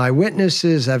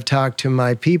witnesses, I've talked to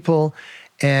my people,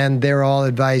 and they're all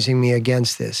advising me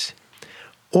against this.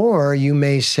 Or you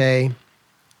may say,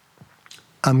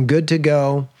 I'm good to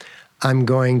go. I'm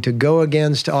going to go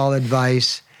against all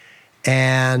advice,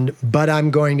 but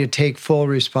I'm going to take full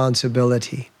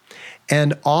responsibility.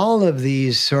 And all of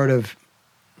these sort of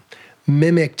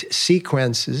mimicked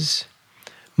sequences,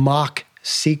 mock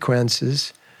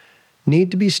sequences,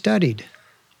 need to be studied.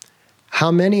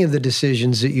 How many of the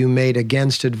decisions that you made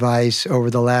against advice over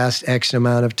the last X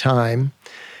amount of time,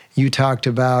 you talked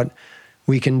about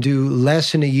we can do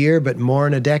less in a year but more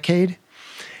in a decade?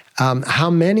 How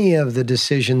many of the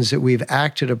decisions that we've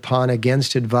acted upon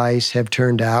against advice have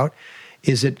turned out?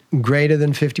 Is it greater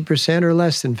than 50% or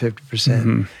less than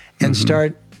 50%? And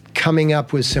start coming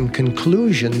up with some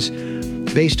conclusions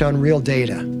based on real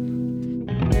data.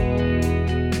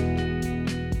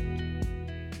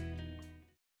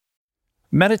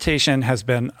 Meditation has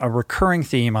been a recurring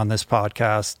theme on this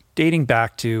podcast dating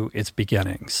back to its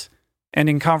beginnings. And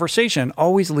in conversation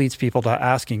always leads people to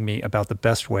asking me about the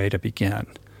best way to begin.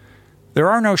 There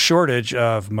are no shortage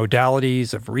of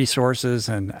modalities, of resources,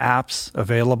 and apps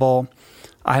available.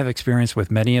 I have experience with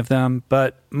many of them,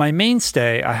 but my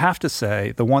mainstay, I have to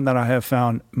say, the one that I have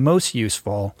found most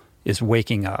useful is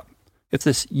waking up. It's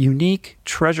this unique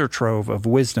treasure trove of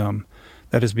wisdom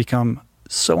that has become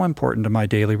so important to my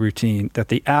daily routine that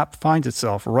the app finds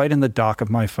itself right in the dock of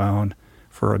my phone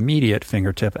for immediate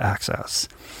fingertip access.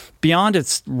 Beyond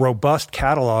its robust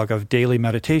catalog of daily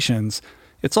meditations,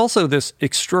 it's also this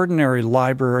extraordinary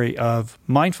library of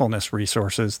mindfulness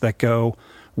resources that go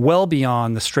well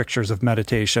beyond the strictures of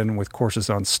meditation, with courses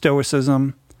on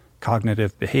stoicism,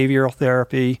 cognitive behavioral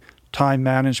therapy, time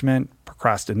management,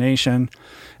 procrastination,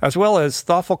 as well as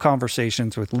thoughtful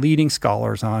conversations with leading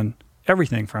scholars on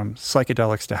everything from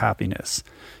psychedelics to happiness.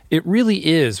 It really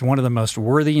is one of the most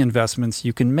worthy investments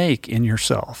you can make in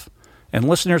yourself. And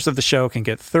listeners of the show can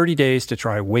get 30 days to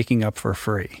try Waking Up for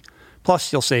free.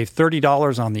 Plus, you'll save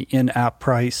 $30 on the in-app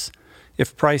price.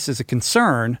 If price is a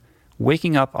concern,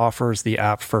 Waking Up offers the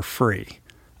app for free,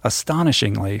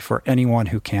 astonishingly for anyone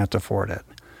who can't afford it.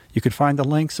 You can find the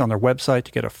links on their website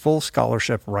to get a full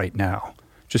scholarship right now.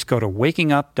 Just go to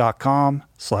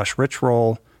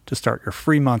wakingup.com/richroll to start your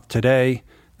free month today.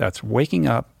 That's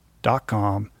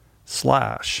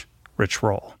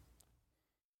wakingup.com/richroll.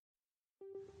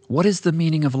 What is the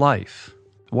meaning of life?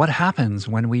 What happens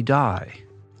when we die?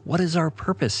 What is our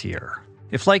purpose here?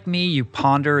 If, like me, you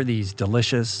ponder these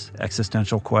delicious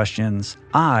existential questions,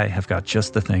 I have got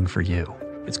just the thing for you.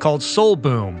 It's called Soul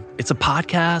Boom. It's a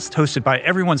podcast hosted by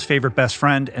everyone's favorite best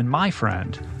friend and my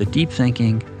friend, the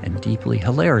deep-thinking and deeply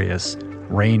hilarious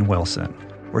Rainn Wilson,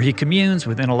 where he communes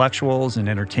with intellectuals and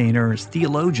entertainers,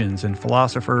 theologians and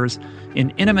philosophers in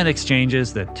intimate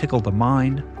exchanges that tickle the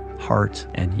mind, heart,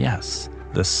 and yes,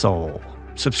 the soul.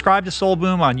 Subscribe to Soul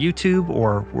Boom on YouTube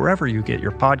or wherever you get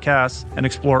your podcasts, and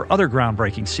explore other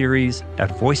groundbreaking series at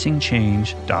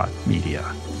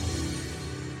voicingchange.media.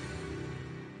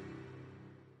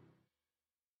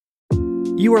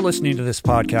 You are listening to this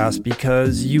podcast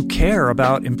because you care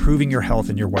about improving your health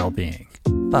and your well-being.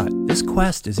 But this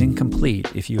quest is incomplete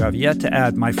if you have yet to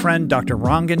add my friend Dr.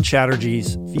 Rangan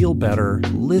Chatterjee's Feel Better,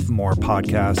 Live More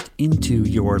podcast into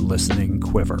your listening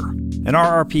quiver. An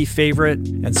RRP favorite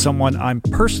and someone I'm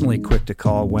personally quick to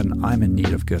call when I'm in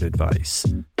need of good advice.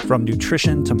 From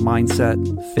nutrition to mindset,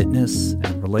 fitness,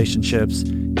 and relationships,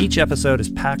 each episode is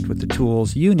packed with the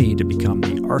tools you need to become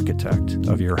the architect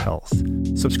of your health.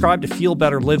 Subscribe to Feel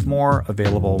Better, Live More,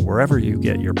 available wherever you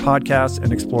get your podcasts,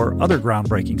 and explore other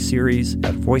groundbreaking series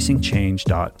at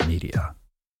voicingchange.media.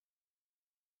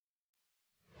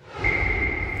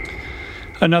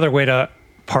 Another way to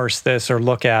parse this or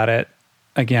look at it,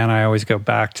 again, I always go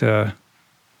back to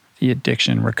the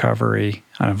addiction recovery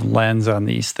kind of lens on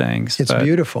these things. It's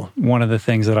beautiful. One of the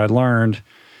things that I learned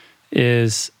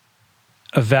is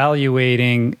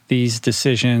evaluating these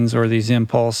decisions or these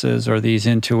impulses or these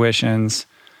intuitions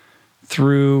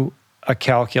through a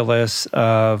calculus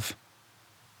of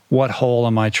what hole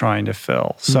am I trying to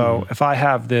fill? So if I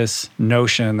have this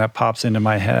notion that pops into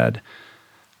my head,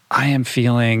 I am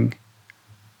feeling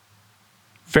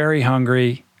very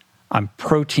hungry, I'm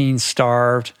protein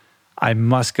starved, I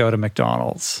must go to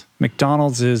McDonald's.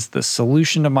 McDonald's is the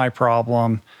solution to my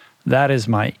problem. That is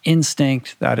my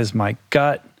instinct. That is my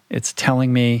gut. It's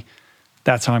telling me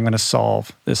that's how I'm going to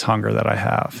solve this hunger that I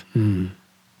have.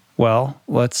 Well,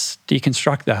 let's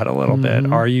deconstruct that a little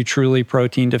bit. Are you truly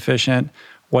protein deficient?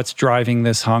 What's driving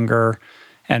this hunger?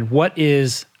 And what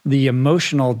is the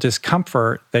emotional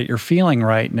discomfort that you're feeling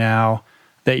right now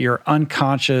that your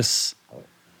unconscious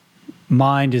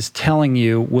mind is telling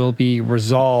you will be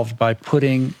resolved by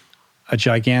putting a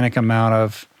gigantic amount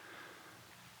of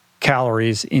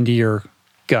calories into your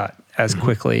gut as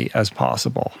quickly as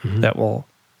possible that will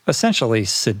essentially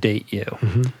sedate you.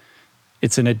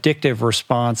 It's an addictive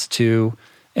response to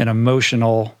an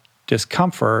emotional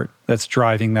discomfort that's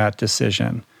driving that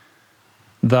decision.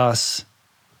 Thus,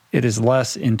 it is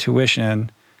less intuition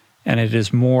and it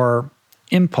is more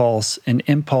impulse, and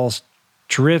impulse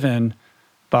driven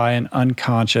by an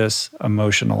unconscious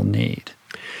emotional need.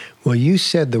 Well, you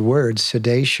said the word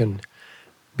sedation,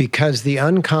 because the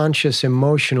unconscious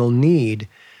emotional need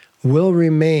will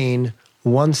remain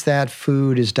once that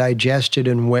food is digested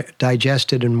and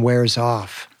wears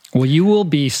off. Well, you will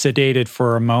be sedated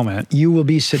for a moment. You will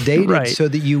be sedated so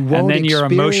that you won't experience the need. And then your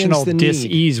emotional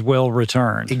dis-ease will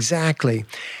return. Exactly.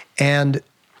 And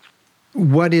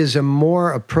what is a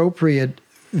more appropriate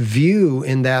view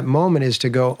in that moment is to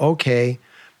go, okay,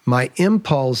 my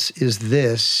impulse is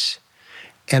this,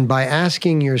 and by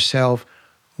asking yourself,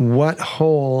 what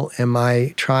hole am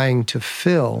I trying to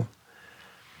fill?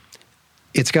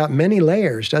 It's got many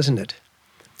layers, doesn't it?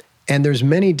 And there's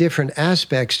many different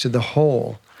aspects to the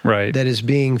hole that is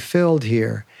being filled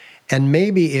here. And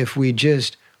maybe if we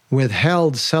just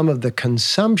withheld some of the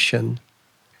consumption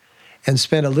and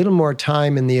spent a little more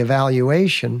time in the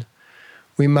evaluation,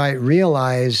 we might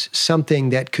realize something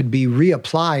that could be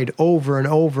reapplied over and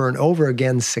over and over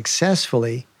again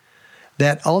successfully,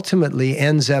 that ultimately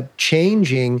ends up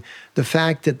changing the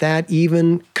fact that that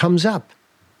even comes up,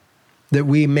 that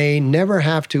we may never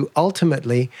have to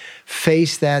ultimately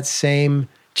face that same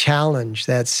challenge,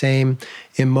 that same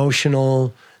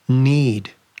emotional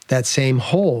need, that same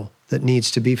hole that needs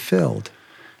to be filled.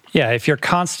 Yeah, if you're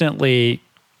constantly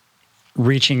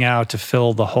reaching out to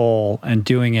fill the hole and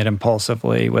doing it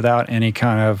impulsively without any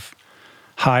kind of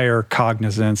higher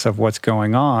cognizance of what's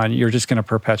going on, you're just going to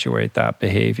perpetuate that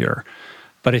behavior.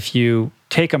 But if you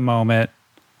take a moment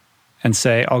and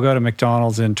say, I'll go to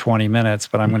McDonald's in 20 minutes,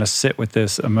 but I'm going to sit with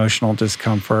this emotional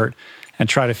discomfort and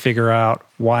try to figure out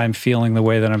why I'm feeling the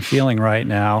way that I'm feeling right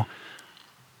now,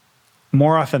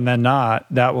 more often than not,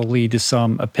 that will lead to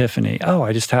some epiphany. Oh,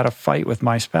 I just had a fight with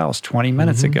my spouse 20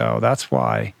 minutes ago. That's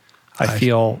why I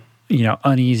feel,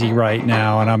 uneasy right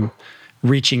now, and I'm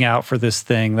reaching out for this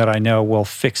thing that I know will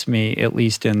fix me, at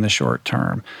least in the short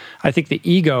term. I think the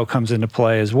ego comes into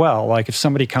play as well. Like if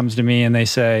somebody comes to me and they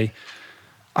say,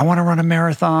 I want to run a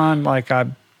marathon, like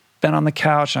I've been on the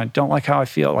couch and I don't like how I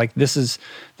feel, like this is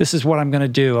what I'm going to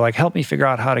do. Like help me figure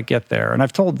out how to get there. And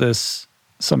I've told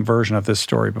some version of this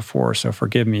story before, so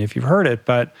forgive me if you've heard it,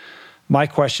 but my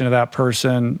first question to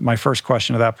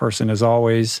that person is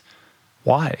always,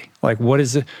 why? Like, what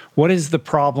is the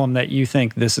problem that you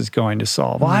think this is going to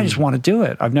solve? Well, I just want to do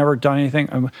it. I've never done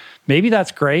anything. Maybe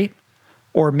that's great.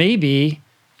 Or maybe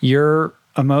you're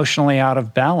emotionally out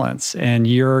of balance and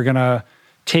you're going to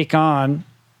take on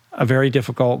a very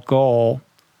difficult goal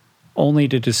only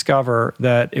to discover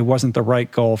that it wasn't the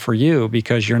right goal for you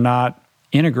because you're not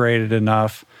integrated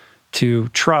enough to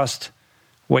trust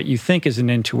what you think is an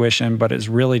intuition, but is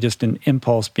really just an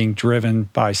impulse being driven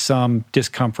by some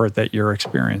discomfort that you're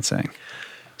experiencing.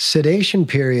 Sedation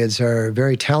periods are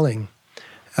very telling.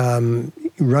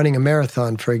 Running a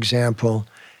marathon, for example,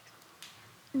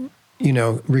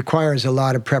 requires a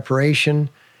lot of preparation,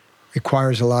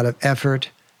 requires a lot of effort,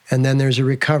 and then there's a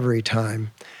recovery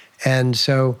time. And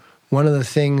so one of the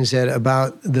things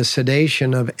about the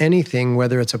sedation of anything,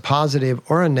 whether it's a positive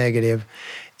or a negative,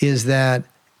 is that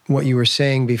what you were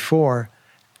saying before,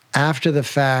 after the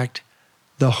fact,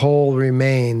 the whole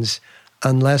remains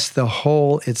unless the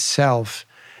whole itself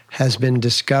has been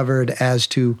discovered as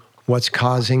to what's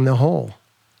causing the whole.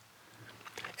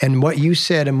 And what you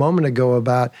said a moment ago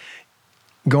about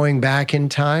going back in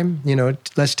time,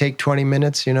 let's take 20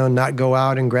 minutes, not go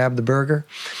out and grab the burger,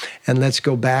 and let's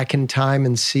go back in time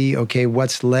and see, okay,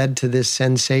 what's led to this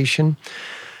sensation.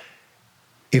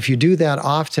 If you do that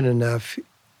often enough,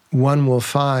 one will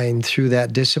find through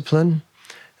that discipline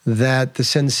that the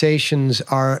sensations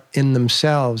are in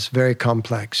themselves very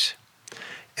complex.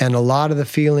 And a lot of the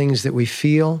feelings that we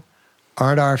feel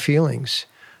aren't our feelings.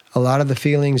 A lot of the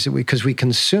feelings because we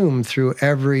consume through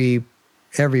every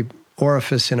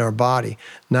orifice in our body,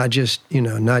 not just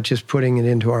putting it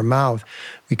into our mouth.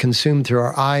 We consume through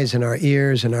our eyes and our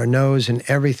ears and our nose and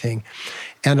everything.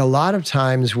 And a lot of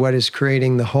times what is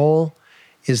creating the whole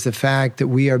is the fact that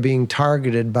we are being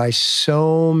targeted by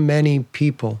so many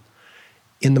people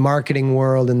in the marketing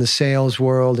world, in the sales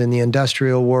world, in the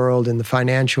industrial world, in the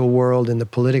financial world, in the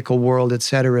political world, et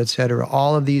cetera,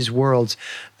 all of these worlds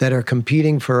that are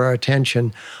competing for our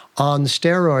attention on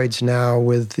steroids now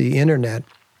with the internet,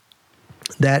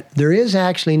 that there is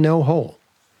actually no whole.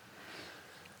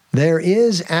 There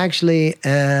is actually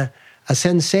a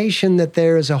sensation that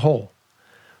there is a whole.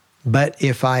 But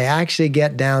if I actually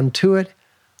get down to it,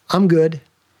 I'm good,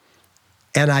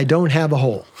 and I don't have a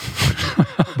hole.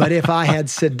 But if I had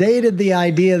sedated the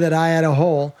idea that I had a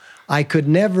hole, I could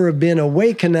never have been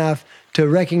awake enough to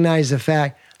recognize the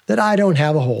fact that I don't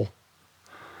have a hole,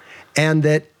 and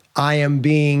that I am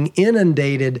being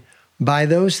inundated by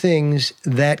those things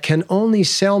that can only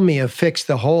sell me a fix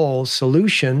the hole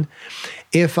solution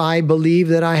if I believe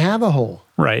that I have a hole.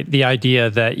 Right. The idea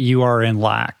that you are in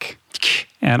lack.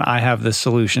 And I have the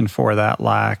solution for that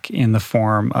lack in the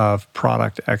form of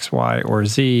product X, Y, or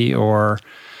Z, or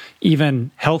even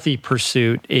healthy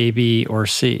pursuit A, B, or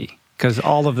C. Because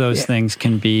all of those things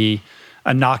can be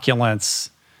inoculants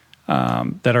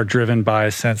that are driven by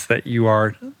a sense that you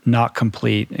are not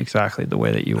complete exactly the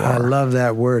way that you are. I love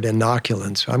that word,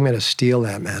 inoculant. So I'm going to steal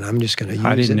that, man. I'm just going to use it.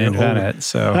 I didn't invent it,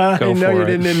 so go for it. I know you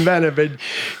didn't invent it, but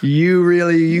you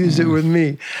really use it with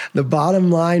me. The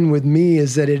bottom line with me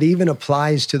is that it even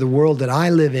applies to the world that I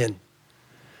live in,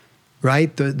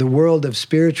 right? The world of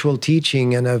spiritual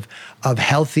teaching and of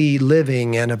healthy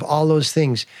living and of all those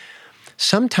things.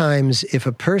 Sometimes if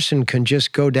a person can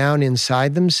just go down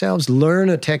inside themselves, learn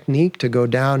a technique to go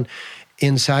down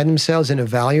inside themselves and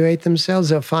evaluate themselves,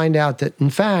 they'll find out that,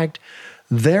 in fact,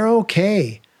 they're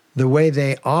okay the way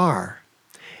they are.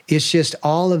 It's just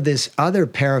all of this other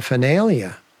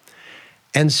paraphernalia.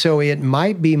 And so it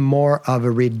might be more of a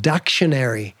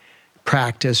reductionary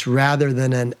practice rather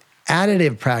than an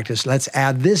additive practice. Let's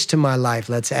add this to my life.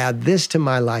 Let's add this to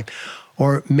my life.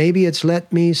 Or maybe it's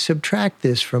let me subtract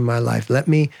this from my life. Let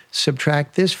me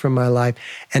subtract this from my life.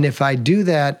 And if I do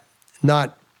that,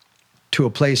 not to a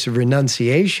place of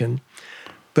renunciation,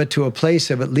 but to a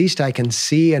place of at least I can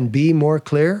see and be more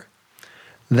clear,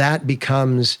 that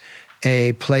becomes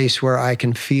a place where I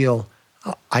can feel,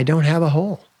 I don't have a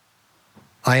hole.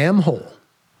 I am whole.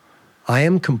 I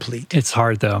am complete. It's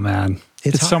hard though, man.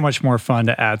 It's so much more fun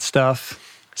to add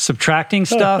stuff Subtracting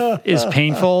stuff is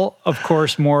painful, of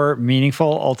course, more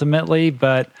meaningful ultimately,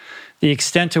 but the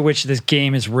extent to which this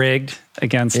game is rigged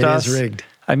against us. It is rigged.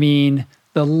 I mean,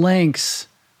 the lengths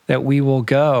that we will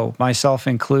go, myself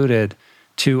included,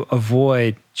 to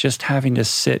avoid just having to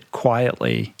sit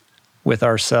quietly with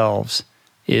ourselves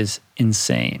is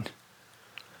insane.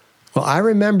 Well, I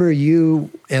remember you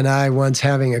and I once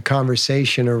having a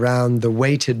conversation around the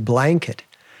weighted blanket.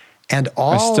 And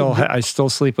I still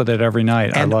sleep with it every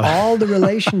night. And I love all the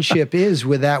relationship is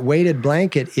with that weighted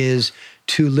blanket is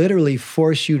to literally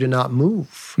force you to not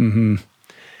move,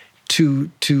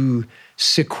 to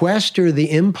sequester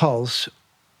the impulse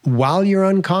while you're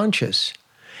unconscious,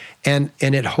 and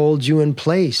it holds you in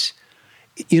place.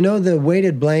 You know, the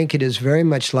weighted blanket is very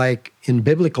much like, in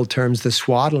biblical terms, the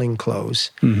swaddling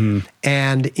clothes,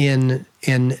 and in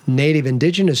native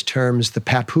indigenous terms, the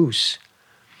papoose,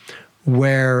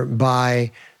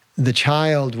 whereby the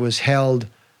child was held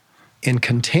and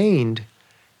contained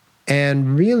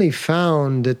and really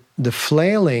found that the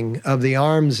flailing of the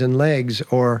arms and legs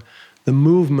or the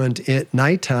movement at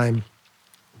nighttime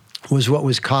was what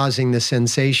was causing the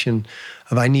sensation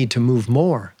of I need to move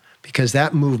more, because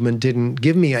that movement didn't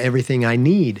give me everything I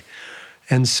need.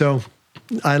 And so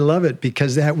I love it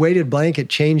because that weighted blanket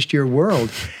changed your world.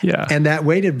 Yeah. And that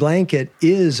weighted blanket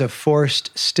is a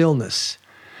forced stillness.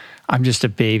 I'm just a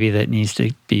baby that needs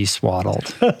to be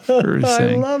swaddled.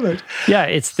 I love it. Yeah,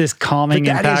 it's this calming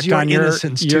impact on your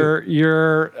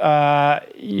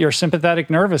sympathetic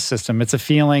nervous system. It's a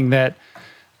feeling that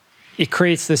it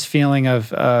creates this feeling of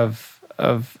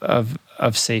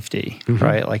safety,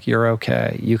 right? Like you're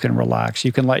okay. You can relax.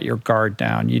 You can let your guard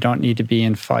down. You don't need to be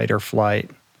in fight or flight.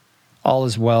 All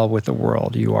is well with the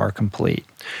world. You are complete.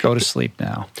 Go to sleep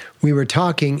now. We were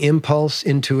talking impulse,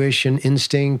 intuition,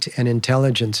 instinct, and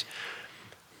intelligence.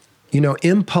 You know,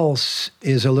 impulse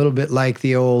is a little bit like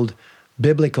the old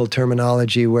biblical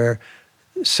terminology where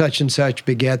such and such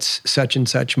begets such and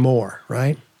such more,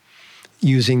 right?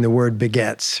 Using the word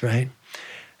begets, right?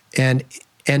 And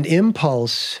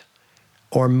impulse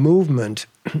or movement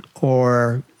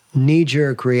or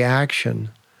knee-jerk reaction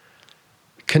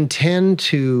can tend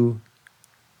to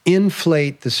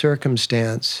inflate the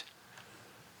circumstance,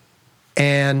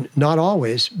 and not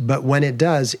always, but when it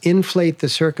does, inflate the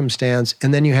circumstance,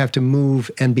 and then you have to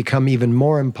move and become even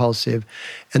more impulsive,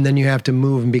 and then you have to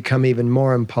move and become even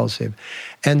more impulsive.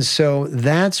 And so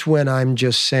that's when I'm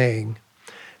just saying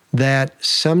that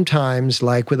sometimes,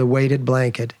 like with a weighted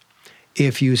blanket,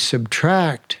 if you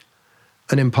subtract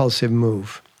an impulsive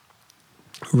move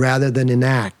rather than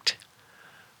enact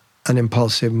an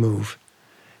impulsive move,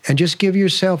 and just give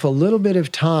yourself a little bit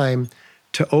of time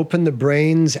to open the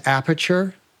brain's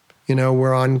aperture. You know,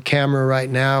 we're on camera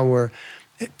right now. We're,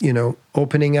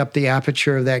 opening up the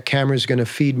aperture of that camera is going to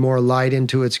feed more light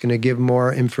into it. It's going to give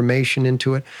more information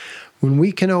into it. When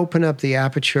we can open up the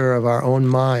aperture of our own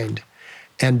mind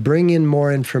and bring in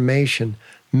more information,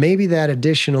 maybe that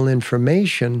additional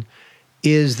information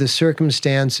is the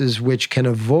circumstances which can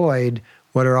avoid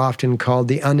what are often called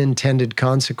the unintended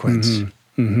consequence.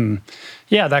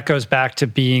 Yeah, that goes back to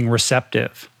being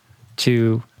receptive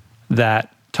to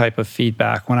that type of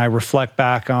feedback. When I reflect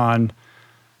back on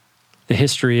the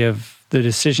history of the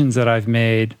decisions that I've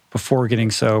made before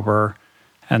getting sober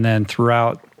and then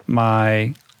throughout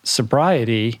my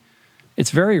sobriety, it's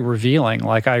very revealing.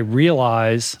 Like I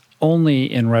realize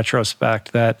only in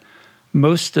retrospect that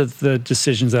most of the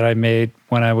decisions that I made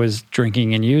when I was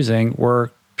drinking and using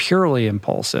were purely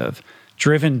impulsive,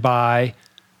 driven by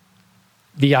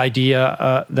the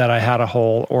idea that I had a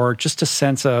hole or just a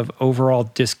sense of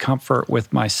overall discomfort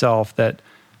with myself that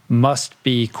must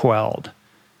be quelled.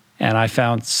 And I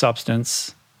found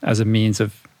substance as a means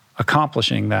of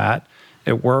accomplishing that.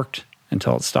 It worked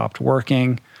until it stopped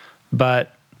working.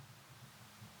 But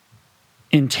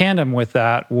in tandem with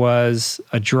that was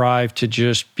a drive to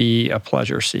just be a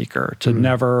pleasure seeker, to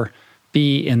never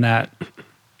be in that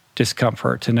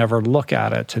discomfort, to never look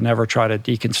at it, to never try to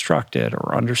deconstruct it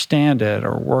or understand it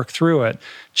or work through it.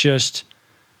 Just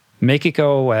make it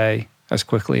go away as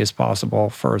quickly as possible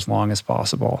for as long as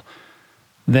possible.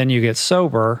 Then you get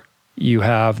sober, you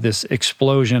have this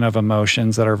explosion of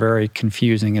emotions that are very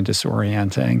confusing and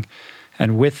disorienting.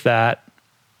 And with that,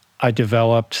 I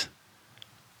developed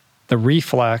the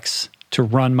reflex to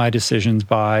run my decisions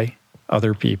by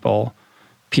other people,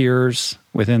 peers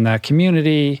within that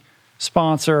community,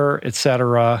 sponsor,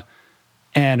 etc.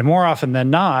 And more often than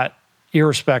not,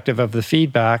 irrespective of the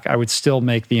feedback, I would still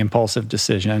make the impulsive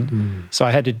decision. So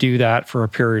I had to do that for a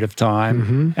period of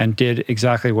time and did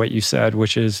exactly what you said,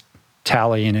 which is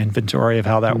tally and inventory of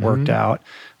how that worked out.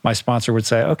 My sponsor would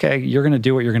say, okay, you're going to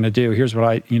do what you're going to do. Here's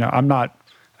what I'm not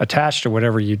attached to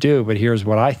whatever you do, but here's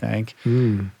what I think.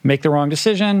 Make the wrong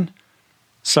decision,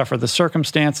 suffer the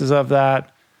circumstances of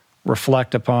that,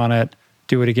 reflect upon it,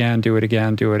 do it again, do it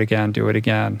again, do it again, do it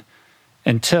again,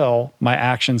 until my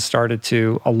actions started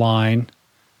to align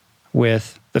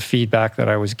with the feedback that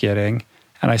I was getting.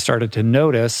 And I started to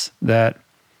notice that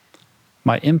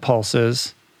my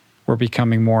impulses were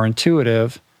becoming more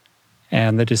intuitive,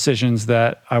 and the decisions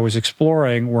that I was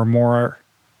exploring were more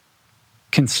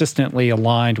consistently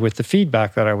aligned with the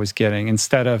feedback that I was getting,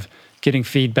 instead of getting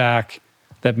feedback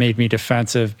that made me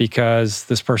defensive because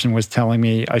this person was telling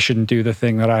me I shouldn't do the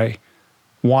thing that I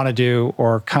want to do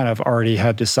or kind of already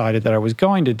had decided that I was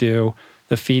going to do.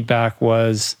 The feedback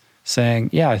was saying,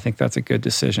 yeah, I think that's a good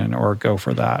decision, or go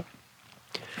for that.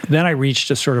 Then I reached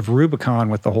a sort of Rubicon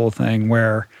with the whole thing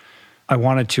where I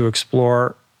wanted to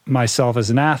explore myself as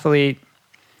an athlete.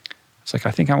 It's like,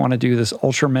 I think I want to do this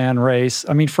Ultraman race.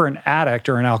 I mean, for an addict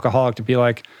or an alcoholic to be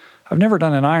like, I've never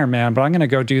done an Ironman, but I'm going to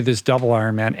go do this double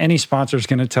Ironman. Any sponsor is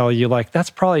going to tell you, like, that's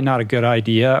probably not a good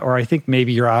idea, or I think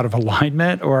maybe you're out of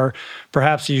alignment, or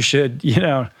perhaps you should,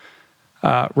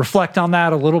 reflect on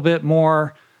that a little bit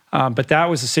more. But that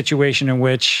was a situation in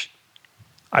which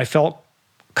I felt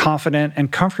confident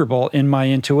and comfortable in my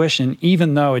intuition,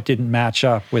 even though it didn't match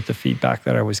up with the feedback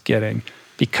that I was getting,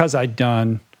 because I'd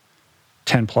done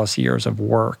 10 plus years of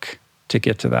work to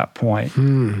get to that point.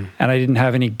 And I didn't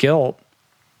have any guilt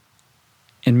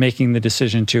in making the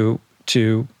decision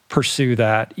to pursue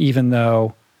that, even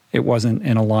though it wasn't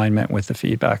in alignment with the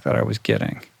feedback that I was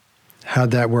getting.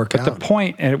 How'd that work out? At the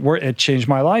point, it changed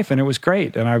my life, and it was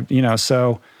great.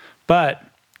 And but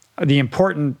the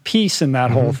important piece in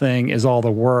that whole thing is all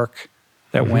the work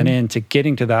that went into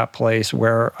getting to that place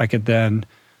where I could then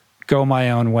go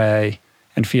my own way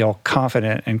and feel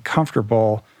confident and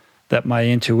comfortable that my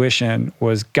intuition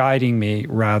was guiding me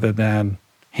rather than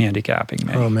handicapping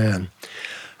me. Oh, man.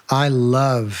 I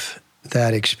love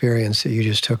that experience that you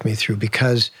just took me through,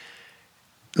 because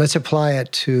let's apply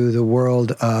it to the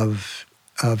world of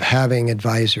having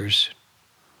advisors,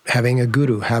 having a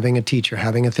guru, having a teacher,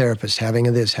 having a therapist, having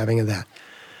a this, having a that.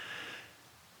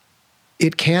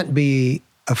 It can't be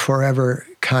a forever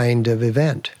kind of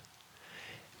event.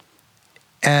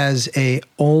 As a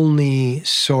only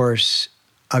source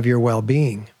of your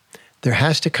well-being, there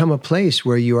has to come a place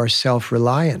where you are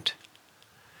self-reliant.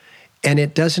 And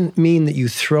it doesn't mean that you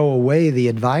throw away the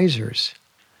advisors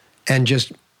and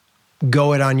just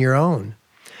go it on your own.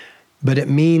 But it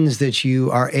means that you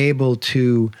are able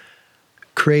to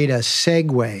create a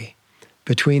segue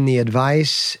between the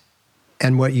advice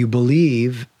and what you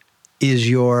believe is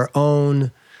your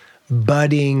own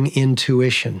budding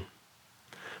intuition.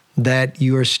 That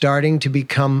you are starting to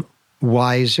become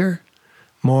wiser,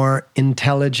 more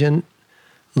intelligent,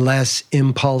 less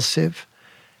impulsive.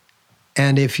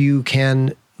 And if you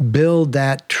can build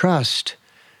that trust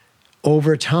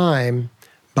over time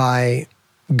by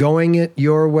going it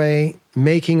your way,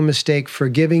 making a mistake,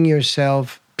 forgiving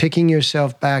yourself, picking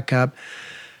yourself back up,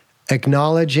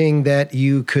 acknowledging that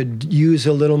you could use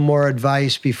a little more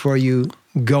advice before you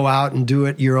go out and do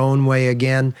it your own way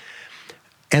again.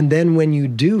 And then when you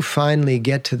do finally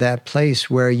get to that place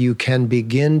where you can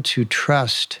begin to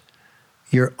trust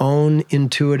your own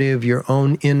intuitive, your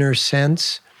own inner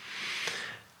sense,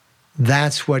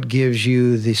 that's what gives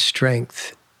you the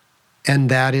strength. And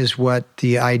that is what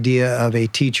the idea of a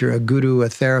teacher, a guru, a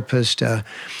therapist, a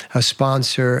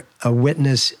sponsor, a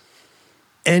witness,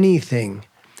 anything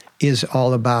is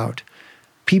all about.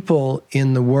 People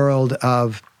in the world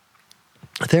of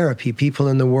therapy, people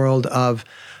in the world of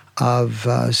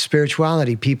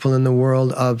spirituality, people in the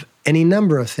world of any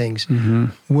number of things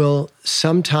will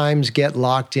sometimes get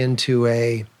locked into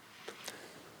a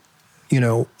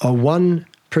one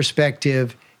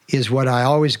perspective is what I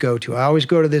always go to. I always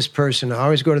go to this person. I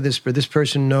always go to this, but this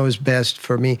person knows best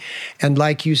for me. And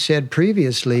like you said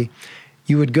previously,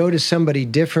 you would go to somebody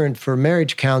different for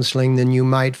marriage counseling than you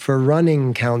might for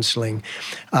running counseling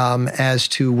as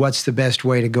to what's the best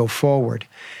way to go forward.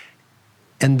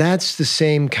 And that's the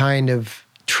same kind of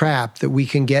trap that we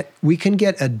can get. We can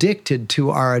get addicted to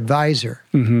our advisor.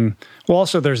 Well,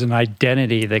 also there's an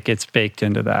identity that gets baked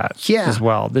into that as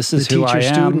well. This is who I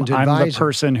am. I'm the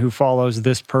person who follows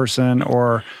this person,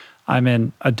 or I'm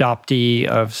an adoptee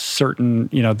of certain,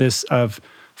 of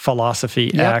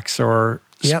philosophy X or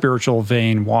spiritual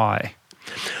vein Y.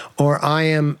 Or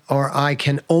I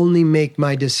can only make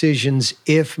my decisions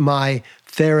if my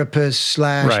therapist /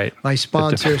 my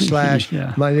sponsor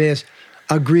 / my this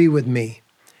agree with me.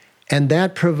 And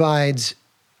that provides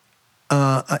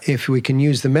if we can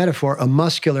use the metaphor, a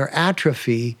muscular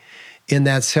atrophy in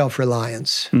that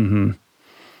self-reliance. Mm-hmm.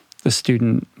 The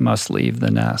student must leave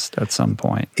the nest at some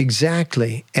point.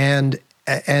 Exactly. And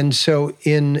so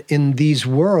in these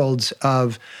worlds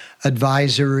of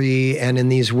advisory and in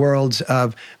these worlds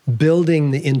of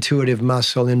building the intuitive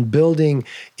muscle and building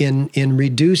in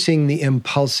reducing the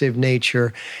impulsive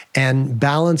nature and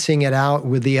balancing it out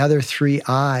with the other three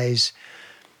eyes,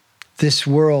 this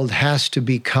world has to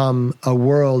become a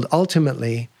world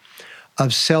ultimately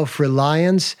of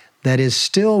self-reliance that is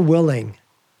still willing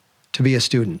to be a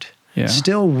student,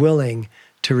 still willing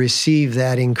to receive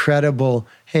that incredible,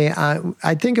 hey,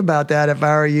 I think about that if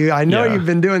I were you. I know you've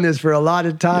been doing this for a lot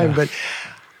of time, but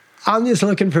I'm just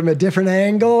looking from a different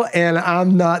angle and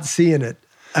I'm not seeing it.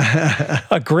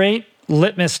 A great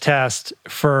litmus test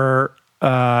for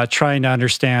trying to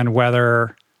understand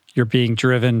whether you're being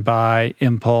driven by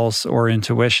impulse or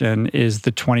intuition is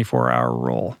the 24-hour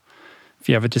rule. If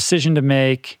you have a decision to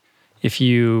make, if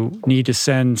you need to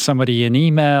send somebody an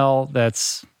email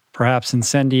that's perhaps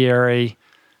incendiary,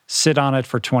 sit on it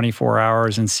for 24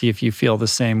 hours and see if you feel the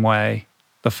same way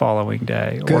the following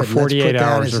day. Good. Or 48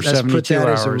 hours or 72 hours. Let's put that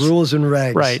as the rules and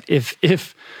regs. Right.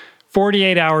 If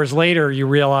 48 hours later you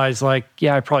realize, like,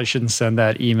 I probably shouldn't send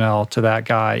that email to that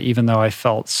guy, even though I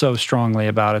felt so strongly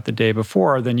about it the day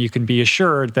before, then you can be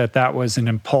assured that that was an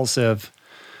impulsive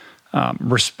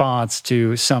response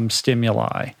to some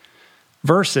stimuli.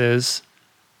 Versus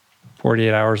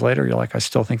 48 hours later, you're like, I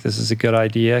still think this is a good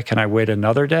idea. Can I wait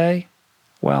another day?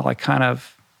 Well,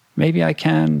 maybe I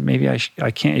can, maybe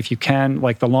I can't. If you can,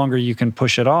 like, the longer you can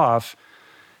push it off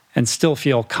and still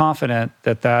feel confident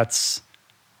that that's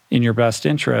in your best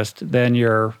interest, then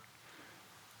you're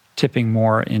tipping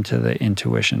more into the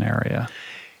intuition area.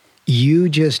 You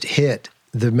just hit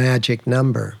the magic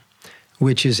number,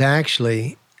 which is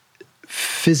actually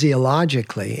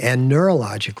physiologically and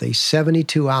neurologically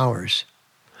 72 hours.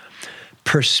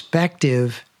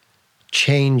 Perspective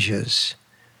changes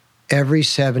every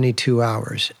 72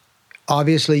 hours.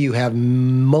 Obviously, you have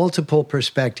multiple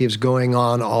perspectives going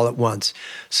on all at once.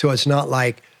 So it's not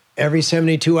like every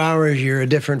 72 hours you're a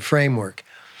different framework.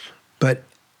 But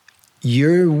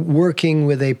you're working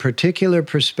with a particular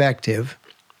perspective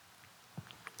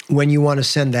when you want to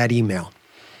send that email.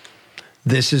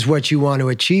 This is what you want to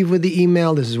achieve with the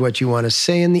email. This is what you want to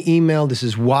say in the email. This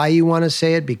is why you want to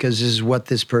say it, because this is what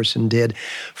this person did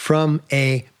from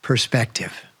a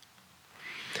perspective.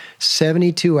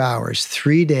 72 hours,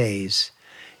 3 days,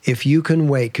 if you can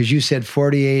wait, because you said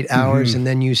 48 hours and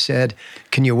then you said,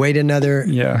 can you wait another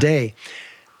day?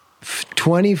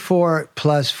 24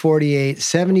 plus 48,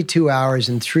 72 hours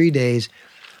and 3 days,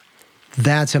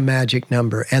 that's a magic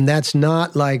number. And that's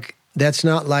not like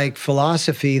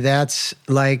philosophy, that's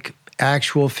like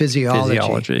actual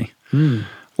physiology.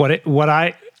 What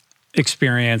I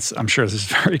experience, I'm sure this is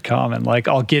very common, like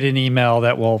I'll get an email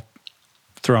that will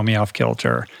throw me off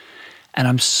kilter. And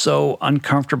I'm so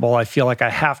uncomfortable. I feel like I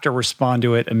have to respond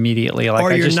to it immediately. Like,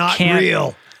 or I you're just not can't,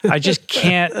 real. I just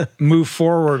can't move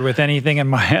forward with anything in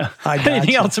my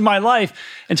anything else in my life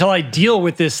until I deal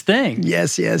with this thing.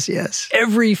 Yes.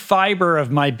 Every fiber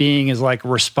of my being is like,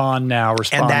 respond now,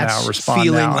 respond now, respond now.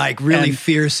 Feeling like really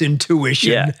fierce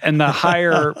intuition. Yeah, and the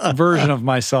higher version of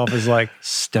myself is like,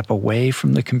 step away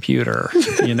from the computer,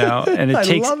 And it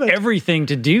takes everything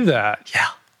to do that. Yeah.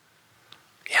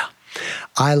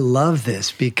 I love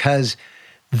this because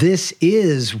this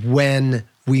is when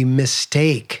we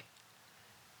mistake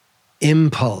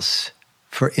impulse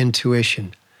for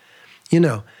intuition.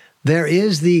 There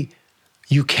is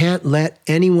you can't let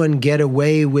anyone get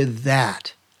away with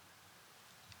that.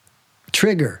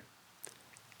 Trigger.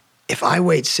 If I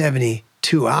wait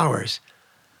 72 hours,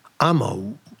 I'm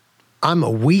a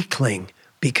weakling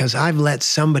because I've let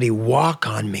somebody walk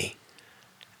on me.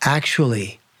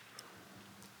 Actually,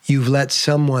 you've let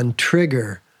someone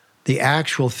trigger the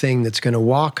actual thing that's going to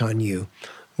walk on you,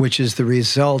 which is the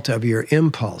result of your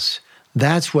impulse.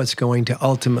 That's what's going to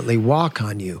ultimately walk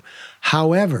on you.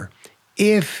 However,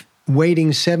 if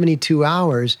waiting 72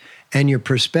 hours and your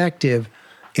perspective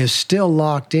is still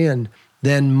locked in,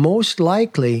 then most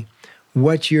likely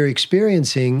what you're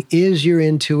experiencing is your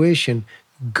intuition.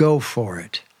 Go for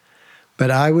it.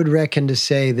 But I would reckon to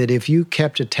say that if you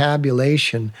kept a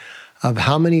tabulation of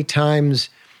how many times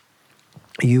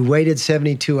you waited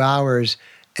 72 hours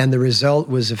and the result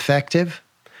was effective,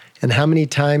 and how many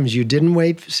times you didn't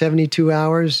wait 72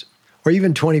 hours or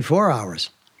even 24 hours,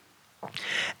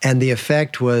 and the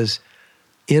effect was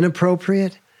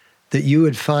inappropriate, that you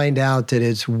would find out that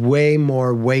it's way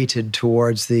more weighted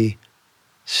towards the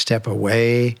step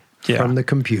away from the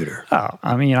computer. Oh,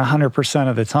 100%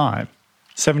 of the time.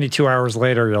 72 hours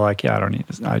later, you're like, yeah, I don't need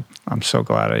this. I'm so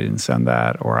glad I didn't send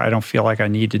that, or I don't feel like I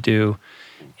need to do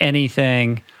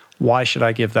anything. Why should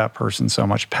I give that person so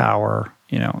much power?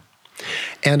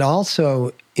 And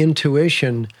also,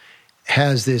 intuition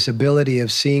has this ability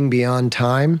of seeing beyond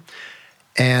time.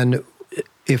 And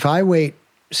if I wait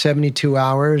 72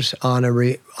 hours on a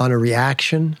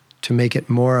reaction to make it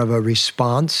more of a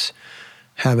response,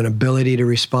 have an ability to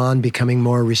respond, becoming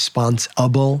more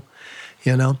responsible,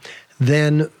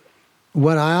 then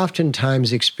what I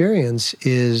oftentimes experience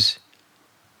is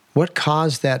what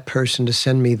caused that person to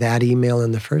send me that email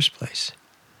in the first place?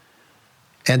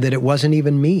 And that it wasn't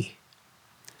even me.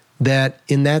 That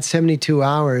in that 72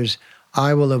 hours,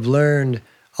 I will have learned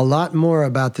a lot more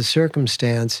about the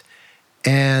circumstance.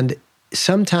 And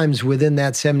sometimes within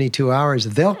that 72 hours,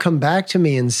 they'll come back to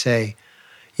me and say,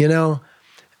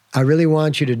 I really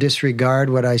want you to disregard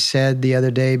what I said the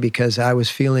other day because I was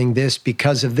feeling this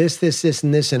because of this,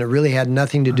 and this, and it really had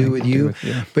nothing to do with you.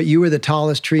 But you were the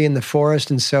tallest tree in the forest,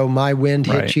 and so my wind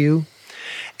hit you.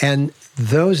 And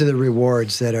those are the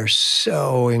rewards that are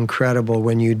so incredible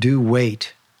when you do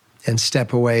wait and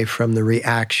step away from the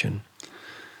reaction.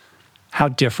 How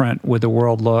different would the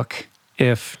world look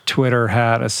if Twitter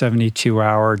had a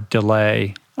 72-hour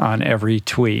delay on every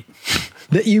tweet?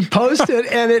 That you post it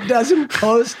and it doesn't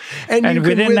post, and you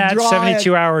within can that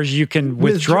 72 hours, you can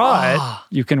withdraw it.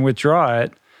 You can withdraw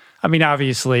it. I mean,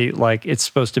 obviously, it's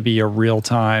supposed to be a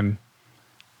real-time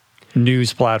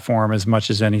news platform as much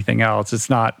as anything else. It's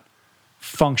not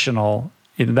functional.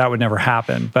 That would never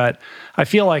happen. But I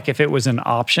feel like if it was an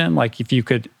option, like if you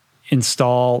could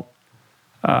install,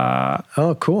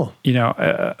 cool,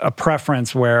 a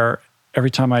preference where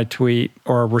every time I tweet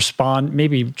or respond,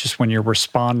 maybe just when you're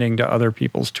responding to other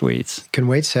people's tweets. Can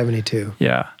wait 72.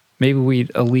 Yeah. Maybe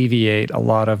we'd alleviate a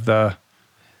lot of the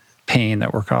pain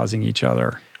that we're causing each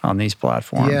other on these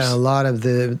platforms. Yeah, a lot of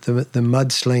the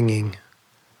mudslinging,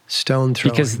 stone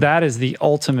throwing. Because that is the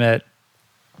ultimate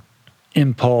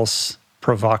impulse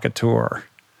provocateur.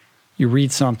 You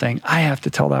read something, I have to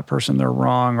tell that person they're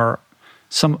wrong, or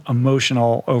some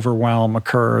emotional overwhelm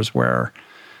occurs where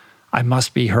I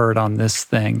must be heard on this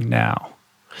thing now.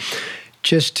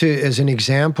 Just as an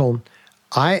example,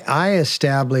 I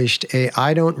established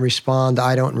I don't respond,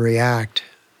 I don't react,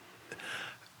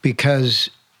 because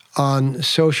on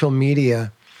social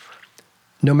media,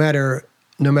 no matter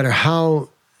how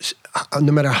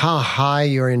high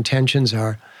your intentions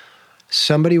are,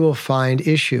 somebody will find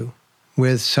issue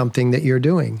with something that you're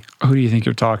doing. Who do you think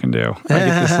you're talking to? I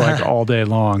get this all day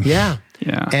long. Yeah.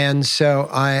 Yeah. And so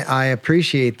I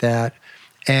appreciate that.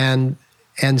 And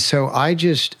so I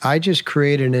just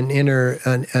created an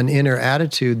inner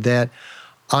attitude that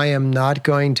I am not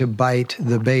going to bite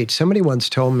the bait. Somebody once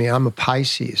told me I'm a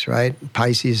Pisces, right?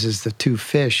 Pisces is the two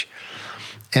fish.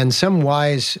 And some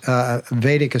wise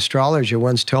Vedic astrologer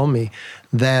once told me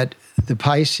that the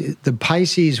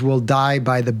Pisces will die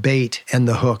by the bait and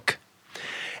the hook.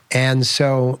 And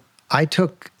so I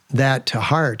took that to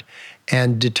heart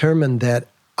and determined that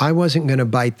I wasn't going to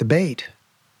bite the bait.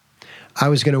 I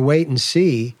was going to wait and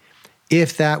see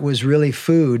if that was really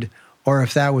food or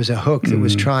if that was a hook that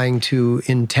was trying to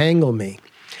entangle me.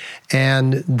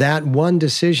 And that one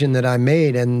decision that I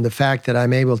made, and the fact that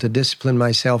I'm able to discipline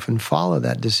myself and follow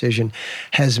that decision,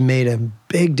 has made a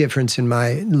big difference in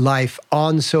my life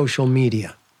on social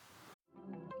media.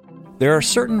 There are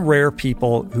certain rare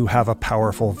people who have a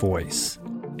powerful voice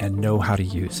and know how to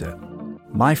use it.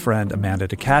 My friend Amanda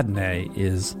de Cadenet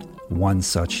is one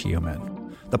such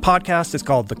human. The podcast is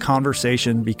called The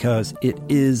Conversation because it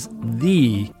is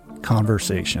the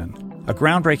conversation, a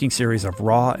groundbreaking series of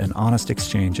raw and honest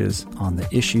exchanges on the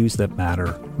issues that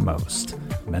matter most: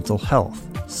 mental health,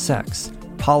 sex,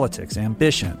 politics,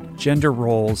 ambition, gender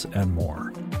roles, and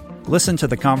more. Listen to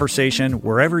The Conversation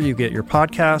wherever you get your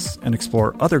podcasts and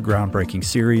explore other groundbreaking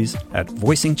series at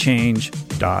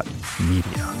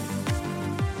voicingchange.media.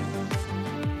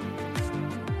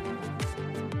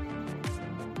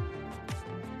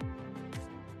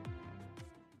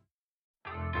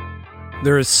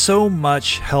 There is so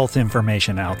much health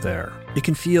information out there. It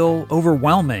can feel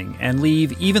overwhelming and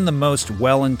leave even the most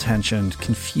well-intentioned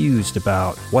confused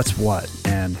about what's what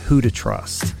and who to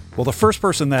trust. Well, the first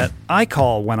person that I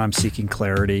call when I'm seeking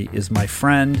clarity is my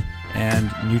friend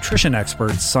and nutrition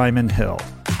expert, Simon Hill,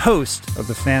 host of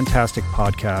the fantastic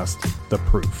podcast, The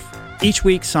Proof. Each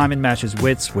week, Simon matches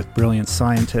wits with brilliant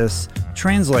scientists,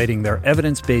 translating their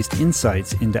evidence-based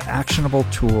insights into actionable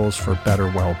tools for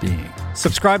better well-being.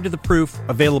 Subscribe to The Proof,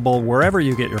 available wherever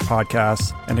you get your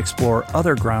podcasts, and explore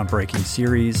other groundbreaking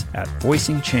series at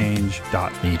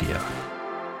voicingchange.media.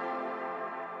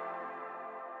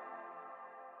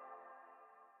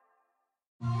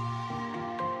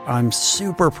 I'm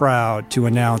super proud to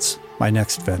announce my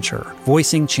next venture,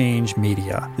 Voicing Change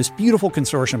Media. This beautiful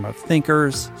consortium of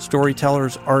thinkers,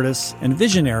 storytellers, artists, and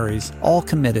visionaries, all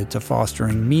committed to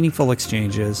fostering meaningful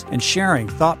exchanges and sharing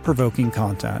thought-provoking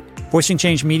content. Voicing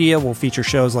Change Media will feature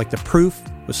shows like The Proof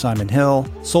with Simon Hill,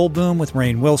 Soul Boom with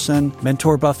Rainn Wilson,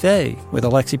 Mentor Buffet with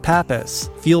Alexi Pappas,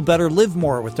 Feel Better, Live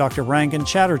More with Dr. Rangan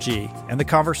Chatterjee, and The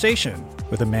Conversation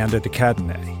with Amanda de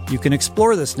Cadenet. You can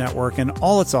explore this network and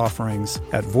all its offerings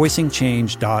at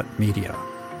voicingchange.media.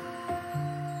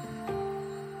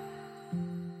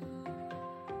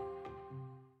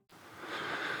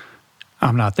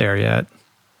 I'm not there yet.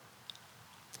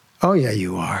 Oh yeah,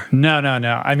 you are. No.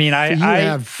 I mean, You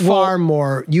have far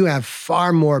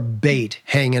more bait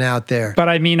hanging out there. But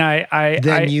I mean,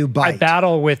 you bite. I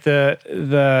battle with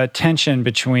the tension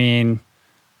between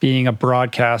being a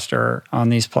broadcaster on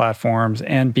these platforms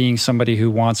and being somebody who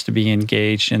wants to be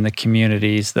engaged in the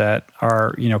communities that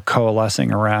are,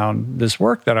 coalescing around this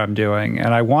work that I'm doing.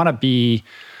 And I want to be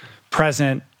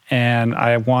present, and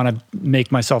I want to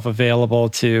make myself available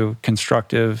to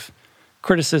constructive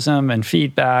criticism and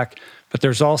feedback. But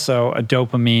there's also a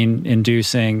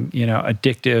dopamine-inducing,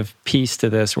 addictive piece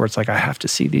to this where it's like, I have to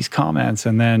see these comments,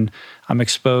 and then I'm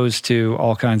exposed to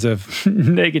all kinds of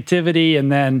negativity,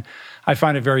 and then I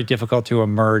find it very difficult to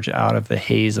emerge out of the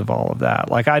haze of all of that.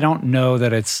 Like, I don't know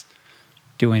that it's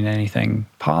doing anything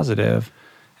positive,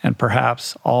 and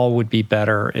perhaps all would be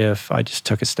better if I just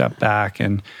took a step back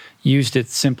and used it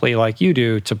simply like you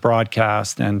do to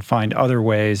broadcast and find other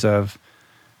ways of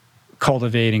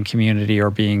cultivating community or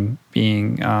being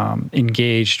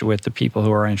engaged with the people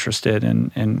who are interested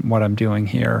in what I'm doing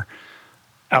here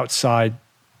outside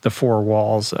the four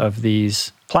walls of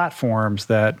these platforms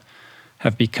that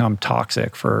have become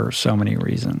toxic for so many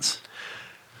reasons.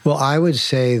 Well, I would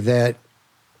say that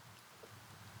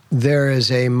there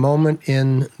is a moment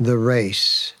in the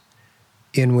race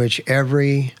in which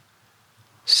every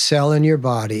cell in your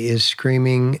body is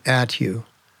screaming at you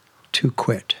to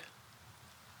quit,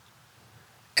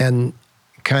 and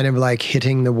kind of like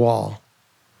hitting the wall.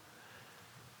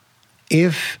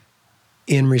 If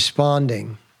in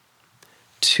responding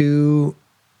to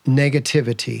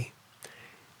negativity,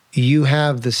 you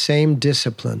have the same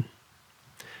discipline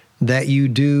that you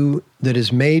do that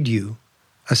has made you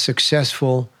a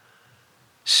successful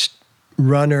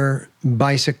runner,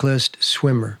 bicyclist,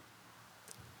 swimmer.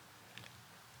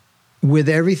 With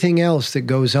everything else that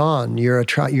goes on, you're a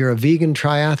vegan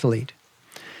triathlete,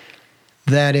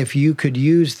 that if you could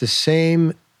use the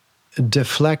same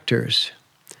deflectors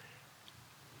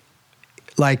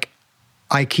like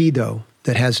Aikido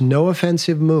that has no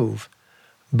offensive move,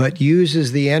 but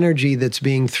uses the energy that's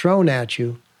being thrown at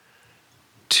you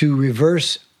to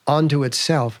reverse onto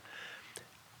itself,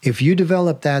 if you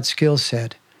develop that skill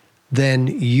set, then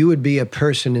you would be a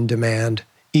person in demand,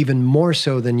 even more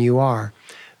so than you are.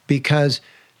 Because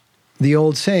the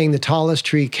old saying, the tallest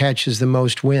tree catches the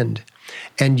most wind.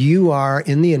 And you are,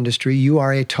 in the industry, you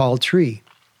are a tall tree.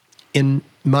 In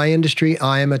my industry,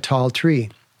 I am a tall tree.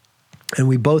 And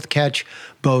we both catch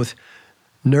both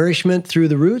nourishment through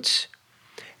the roots,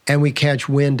 and we catch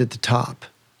wind at the top.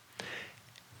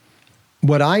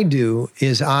 What I do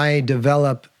is I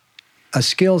develop a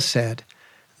skill set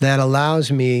that allows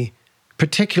me,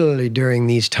 particularly during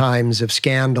these times of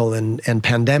scandal and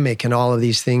pandemic and all of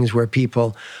these things where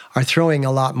people are throwing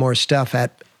a lot more stuff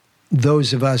at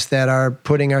those of us that are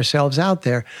putting ourselves out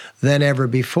there than ever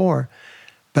before.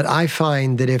 But I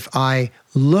find that if I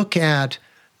look at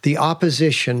the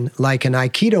opposition like an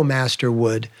Aikido master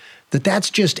would, that's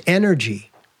just energy.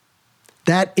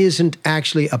 That isn't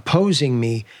actually opposing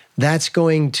me. That's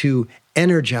going to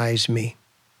energize me.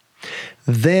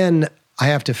 Then I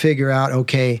have to figure out,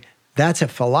 okay, that's a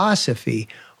philosophy.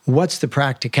 What's the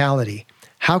practicality?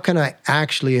 How can I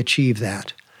actually achieve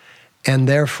that? And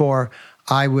therefore,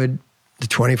 the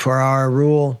 24-hour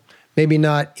rule, maybe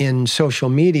not in social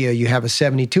media, you have a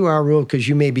 72-hour rule because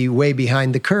you may be way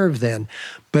behind the curve then,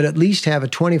 but at least have a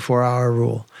 24-hour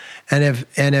rule. And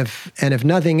if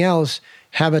nothing else,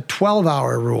 have a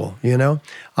 12-hour rule,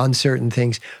 on certain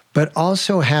things, but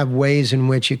also have ways in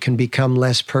which it can become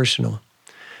less personal,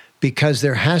 because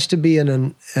there has to be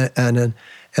an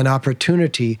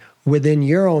opportunity within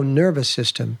your own nervous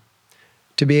system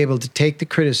to be able to take the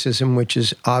criticism, which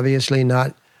is obviously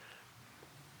not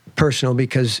personal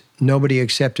because nobody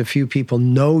except a few people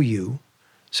know you,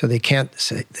 so they can't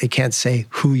say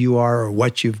who you are or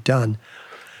what you've done,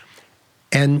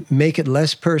 and make it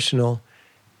less personal.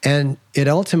 And it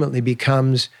ultimately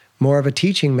becomes more of a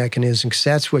teaching mechanism, because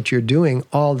that's what you're doing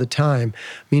all the time.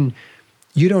 I mean,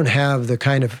 you don't have the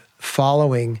kind of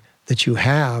following that you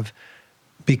have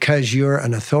because you're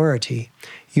an authority.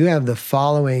 You have the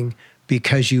following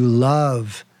because you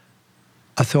love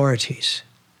authorities.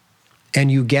 And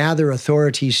you gather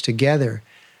authorities together,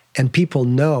 and people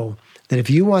know that if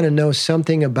you want to know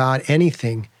something about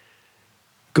anything,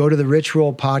 go to the Rich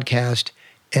Roll podcast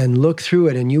and look through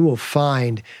it, and you will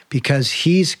find, because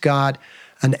he's got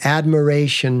an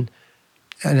admiration,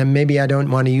 and maybe I don't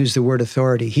want to use the word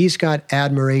authority, he's got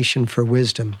admiration for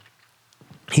wisdom.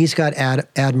 He's got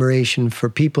admiration for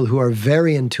people who are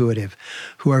very intuitive,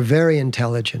 who are very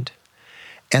intelligent.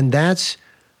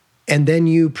 And then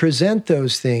you present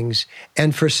those things,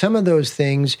 and for some of those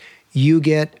things, you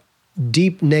get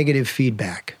deep negative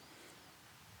feedback.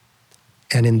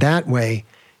 And in that way,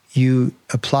 you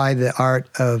apply the art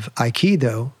of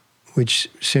Aikido, which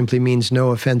simply means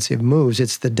no offensive moves.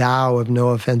 It's the Tao of no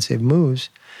offensive moves.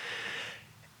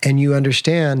 And you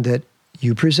understand that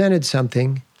you presented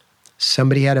something,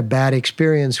 somebody had a bad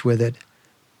experience with it,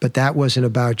 but that wasn't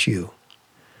about you.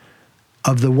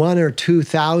 Of the 1,000 or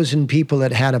 2,000 people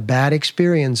that had a bad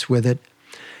experience with it,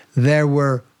 there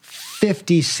were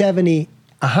 50, 70,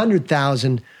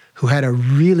 100,000 who had a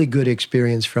really good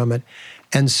experience from it.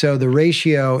 And so the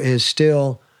ratio is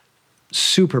still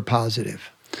super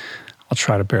positive. I'll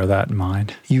try to bear that in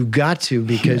mind. You got to,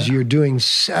 because you're doing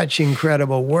such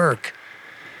incredible work.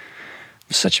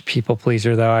 I'm such a people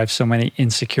pleaser, though. I have so many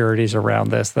insecurities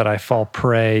around this that I fall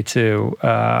prey to,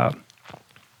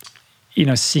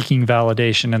 seeking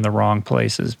validation in the wrong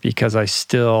places, because I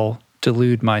still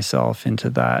delude myself into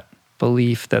that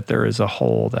belief that there is a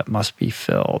hole that must be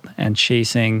filled, and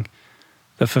chasing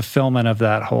the fulfillment of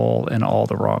that hole in all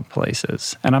the wrong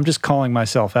places. And I'm just calling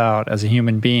myself out as a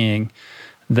human being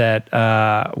that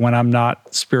when I'm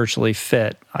not spiritually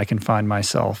fit, I can find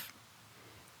myself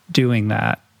doing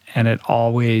that. And it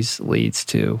always leads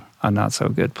to a not so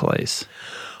good place.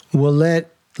 Well, let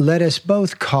us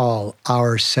both call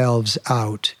ourselves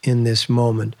out in this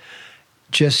moment,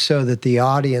 just so that the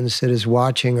audience that is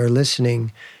watching or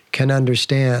listening can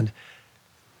understand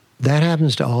that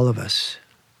happens to all of us.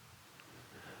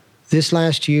 This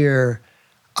last year,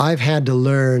 I've had to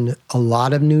learn a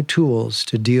lot of new tools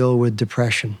to deal with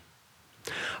depression.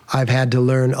 I've had to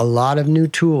learn a lot of new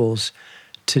tools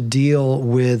to deal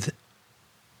with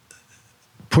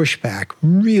pushback,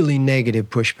 really negative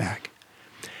pushback.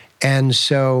 And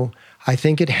so I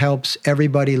think it helps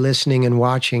everybody listening and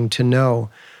watching to know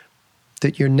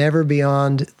that you're never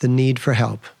beyond the need for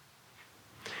help.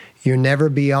 You're never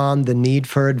beyond the need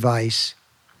for advice.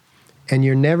 And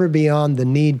you're never beyond the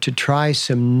need to try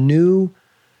some new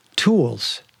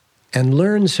tools and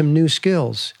learn some new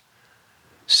skills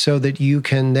so that you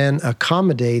can then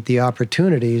accommodate the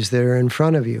opportunities that are in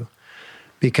front of you.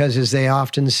 Because as they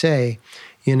often say,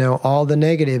 all the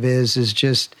negative is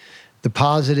just the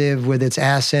positive with its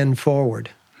ass end forward.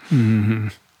 Mm-hmm.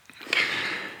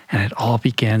 And it all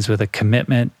begins with a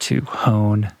commitment to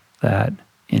hone that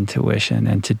intuition.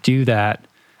 And to do that,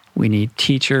 we need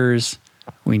teachers,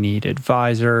 we need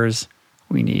advisors,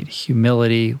 we need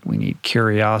humility, we need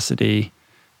curiosity,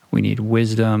 we need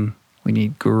wisdom, we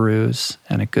need gurus,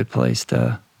 and a good place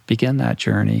to begin that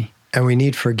journey. And we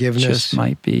need forgiveness. Just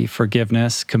might be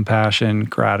forgiveness, compassion,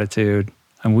 gratitude,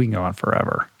 and we can go on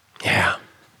forever. Yeah.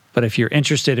 But if you're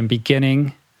interested in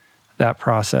beginning that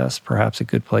process, perhaps a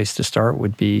good place to start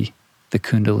would be the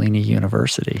Kundalini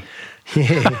University.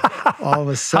 Yeah. All of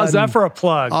a sudden. How's that for a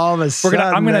plug? All of a sudden,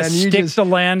 I'm going to stick the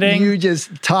landing. You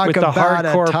just talk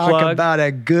about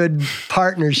a good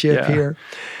partnership here.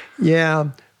 Yeah.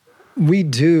 We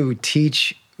do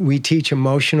teach. We teach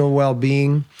emotional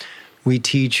well-being. We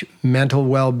teach mental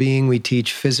well-being. We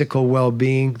teach physical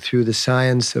well-being through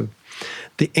the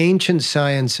ancient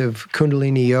science of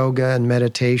Kundalini yoga and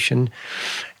meditation,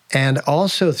 and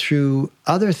also through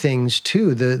other things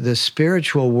too, the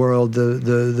spiritual world,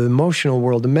 the emotional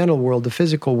world, the mental world, the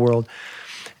physical world,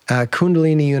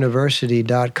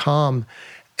 KundaliniUniversity.com.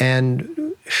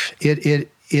 And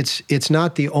it's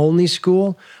not the only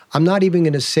school. I'm not even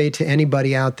going to say to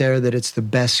anybody out there that it's the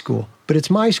best school, but it's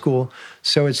my school,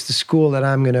 so it's the school that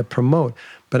I'm going to promote.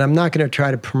 But I'm not going to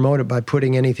try to promote it by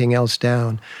putting anything else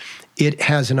down. It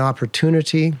has an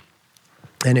opportunity,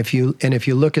 and if you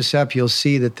look us up, you'll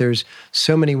see that there's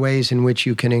so many ways in which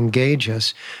you can engage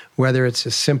us, whether it's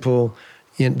the simple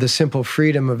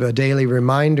freedom of a daily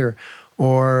reminder,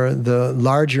 or the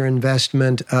larger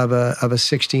investment of a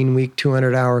 16-week,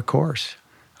 200-hour course.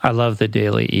 I love the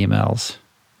daily emails.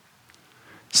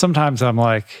 Sometimes I'm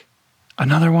like,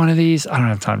 Another one of these? I don't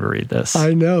have time to read this.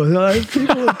 I know.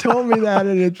 People have told me that,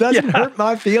 and it doesn't hurt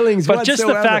my feelings but whatsoever. Just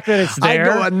the fact that it's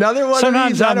there. I go, another one of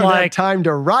these? I don't have time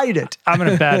to write it. I'm in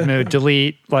a bad mood.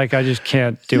 Delete. Like, I just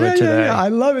can't do it today. Yeah. I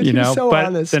love it. You're so but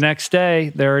honest. The next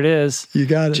day, there it is. You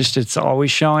got it. Just, it's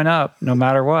always showing up, no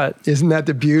matter what. Isn't that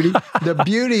the beauty? The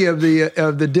beauty of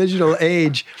the digital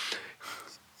age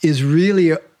is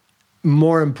really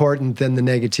more important than the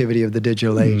negativity of the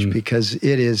digital age, because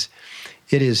it is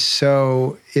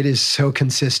so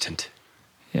consistent.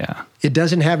 Yeah. It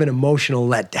doesn't have an emotional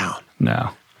letdown.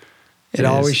 No. It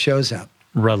always shows up.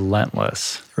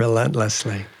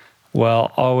 Relentlessly.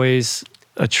 Well, always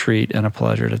a treat and a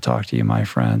pleasure to talk to you, my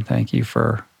friend. Thank you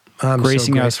for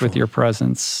gracing us with your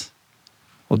presence.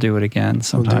 We'll do it again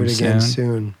sometime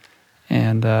soon.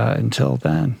 And until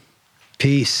then,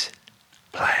 peace.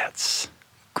 Plants.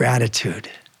 Gratitude.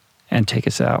 And take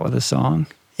us out with a song.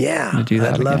 Yeah, do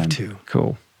that I'd love to.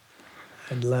 Cool.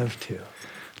 I'd love to.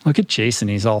 Look at Jason.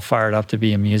 He's all fired up to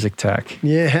be a music tech.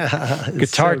 Yeah.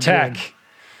 Guitar tech.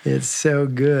 Good. It's so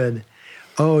good.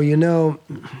 Oh,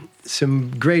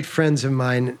 some great friends of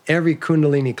mine, every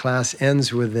Kundalini class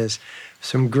ends with this.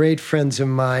 Some great friends of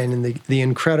mine in the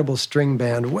incredible string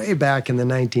band way back in the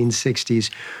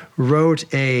 1960s wrote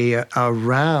a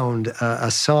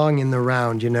song in the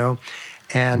round,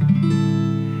 and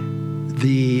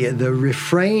the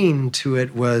refrain to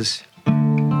it was,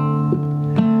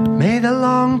 "May the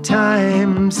long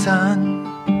time sun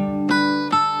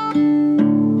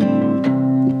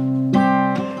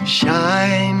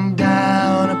shine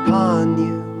down upon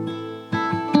you.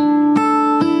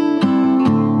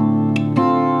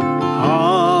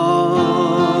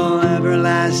 All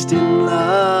everlasting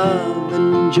love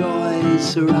and joy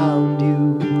surround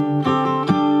you.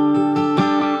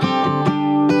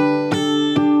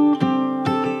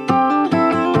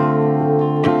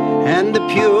 And the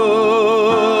pure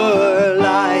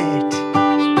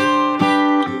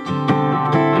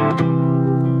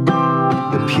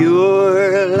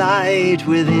light,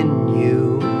 within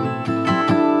you,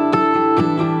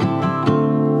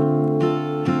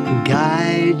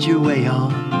 guide your way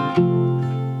on,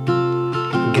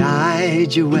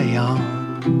 guide your way on,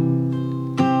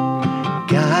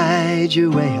 guide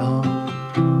your way on.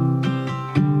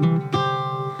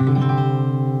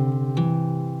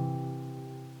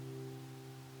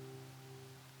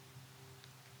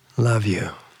 Love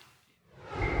you.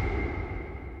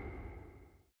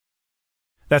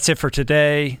 That's it for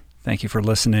today. Thank you for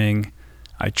listening.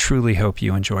 I truly hope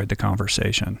you enjoyed the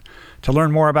conversation. To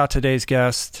learn more about today's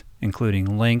guest,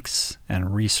 including links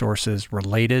and resources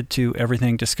related to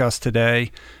everything discussed today,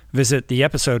 visit the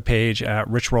episode page at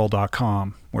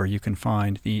richroll.com, where you can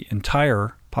find the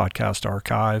entire podcast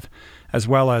archive, as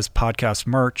well as podcast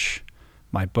merch,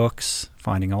 my books,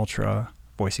 Finding Ultra,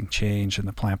 Voicing Change in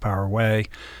the Plant Power Way,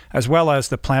 as well as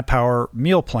the Plant Power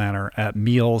Meal Planner at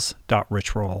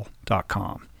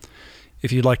meals.richroll.com.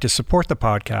 If you'd like to support the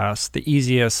podcast, the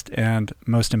easiest and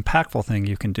most impactful thing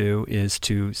you can do is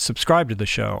to subscribe to the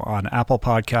show on Apple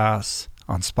Podcasts,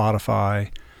 on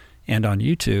Spotify, and on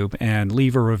YouTube, and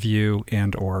leave a review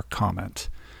and or comment.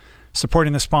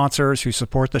 Supporting the sponsors who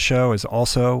support the show is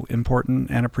also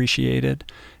important and appreciated,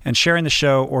 and sharing the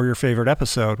show or your favorite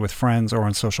episode with friends or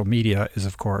on social media is,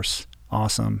 of course,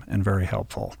 awesome and very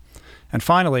helpful. And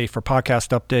finally, for podcast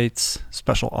updates,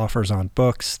 special offers on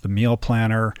books, the meal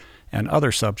planner, and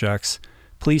other subjects,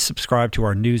 please subscribe to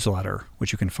our newsletter,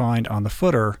 which you can find on the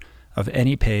footer of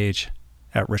any page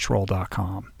at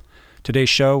richroll.com. Today's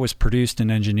show was produced and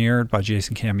engineered by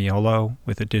Jason Camiolo,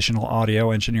 with additional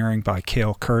audio engineering by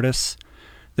Cale Curtis.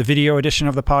 The video edition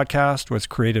of the podcast was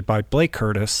created by Blake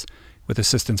Curtis, with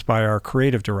assistance by our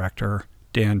creative director,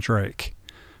 Dan Drake.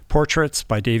 Portraits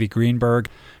by Davey Greenberg.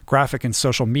 Graphic and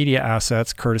social media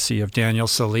assets courtesy of Daniel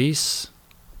Solis,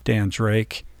 Dan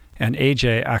Drake, and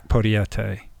AJ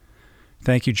Akpodiete.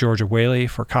 Thank you, Georgia Whaley,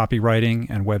 for copywriting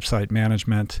and website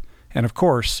management. And of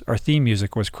course, our theme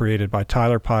music was created by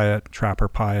Tyler Pyatt, Trapper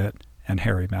Pyatt, and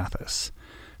Harry Mathis.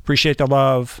 Appreciate the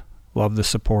love the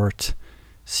support.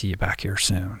 See you back here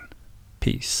soon.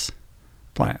 Peace.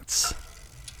 Plants.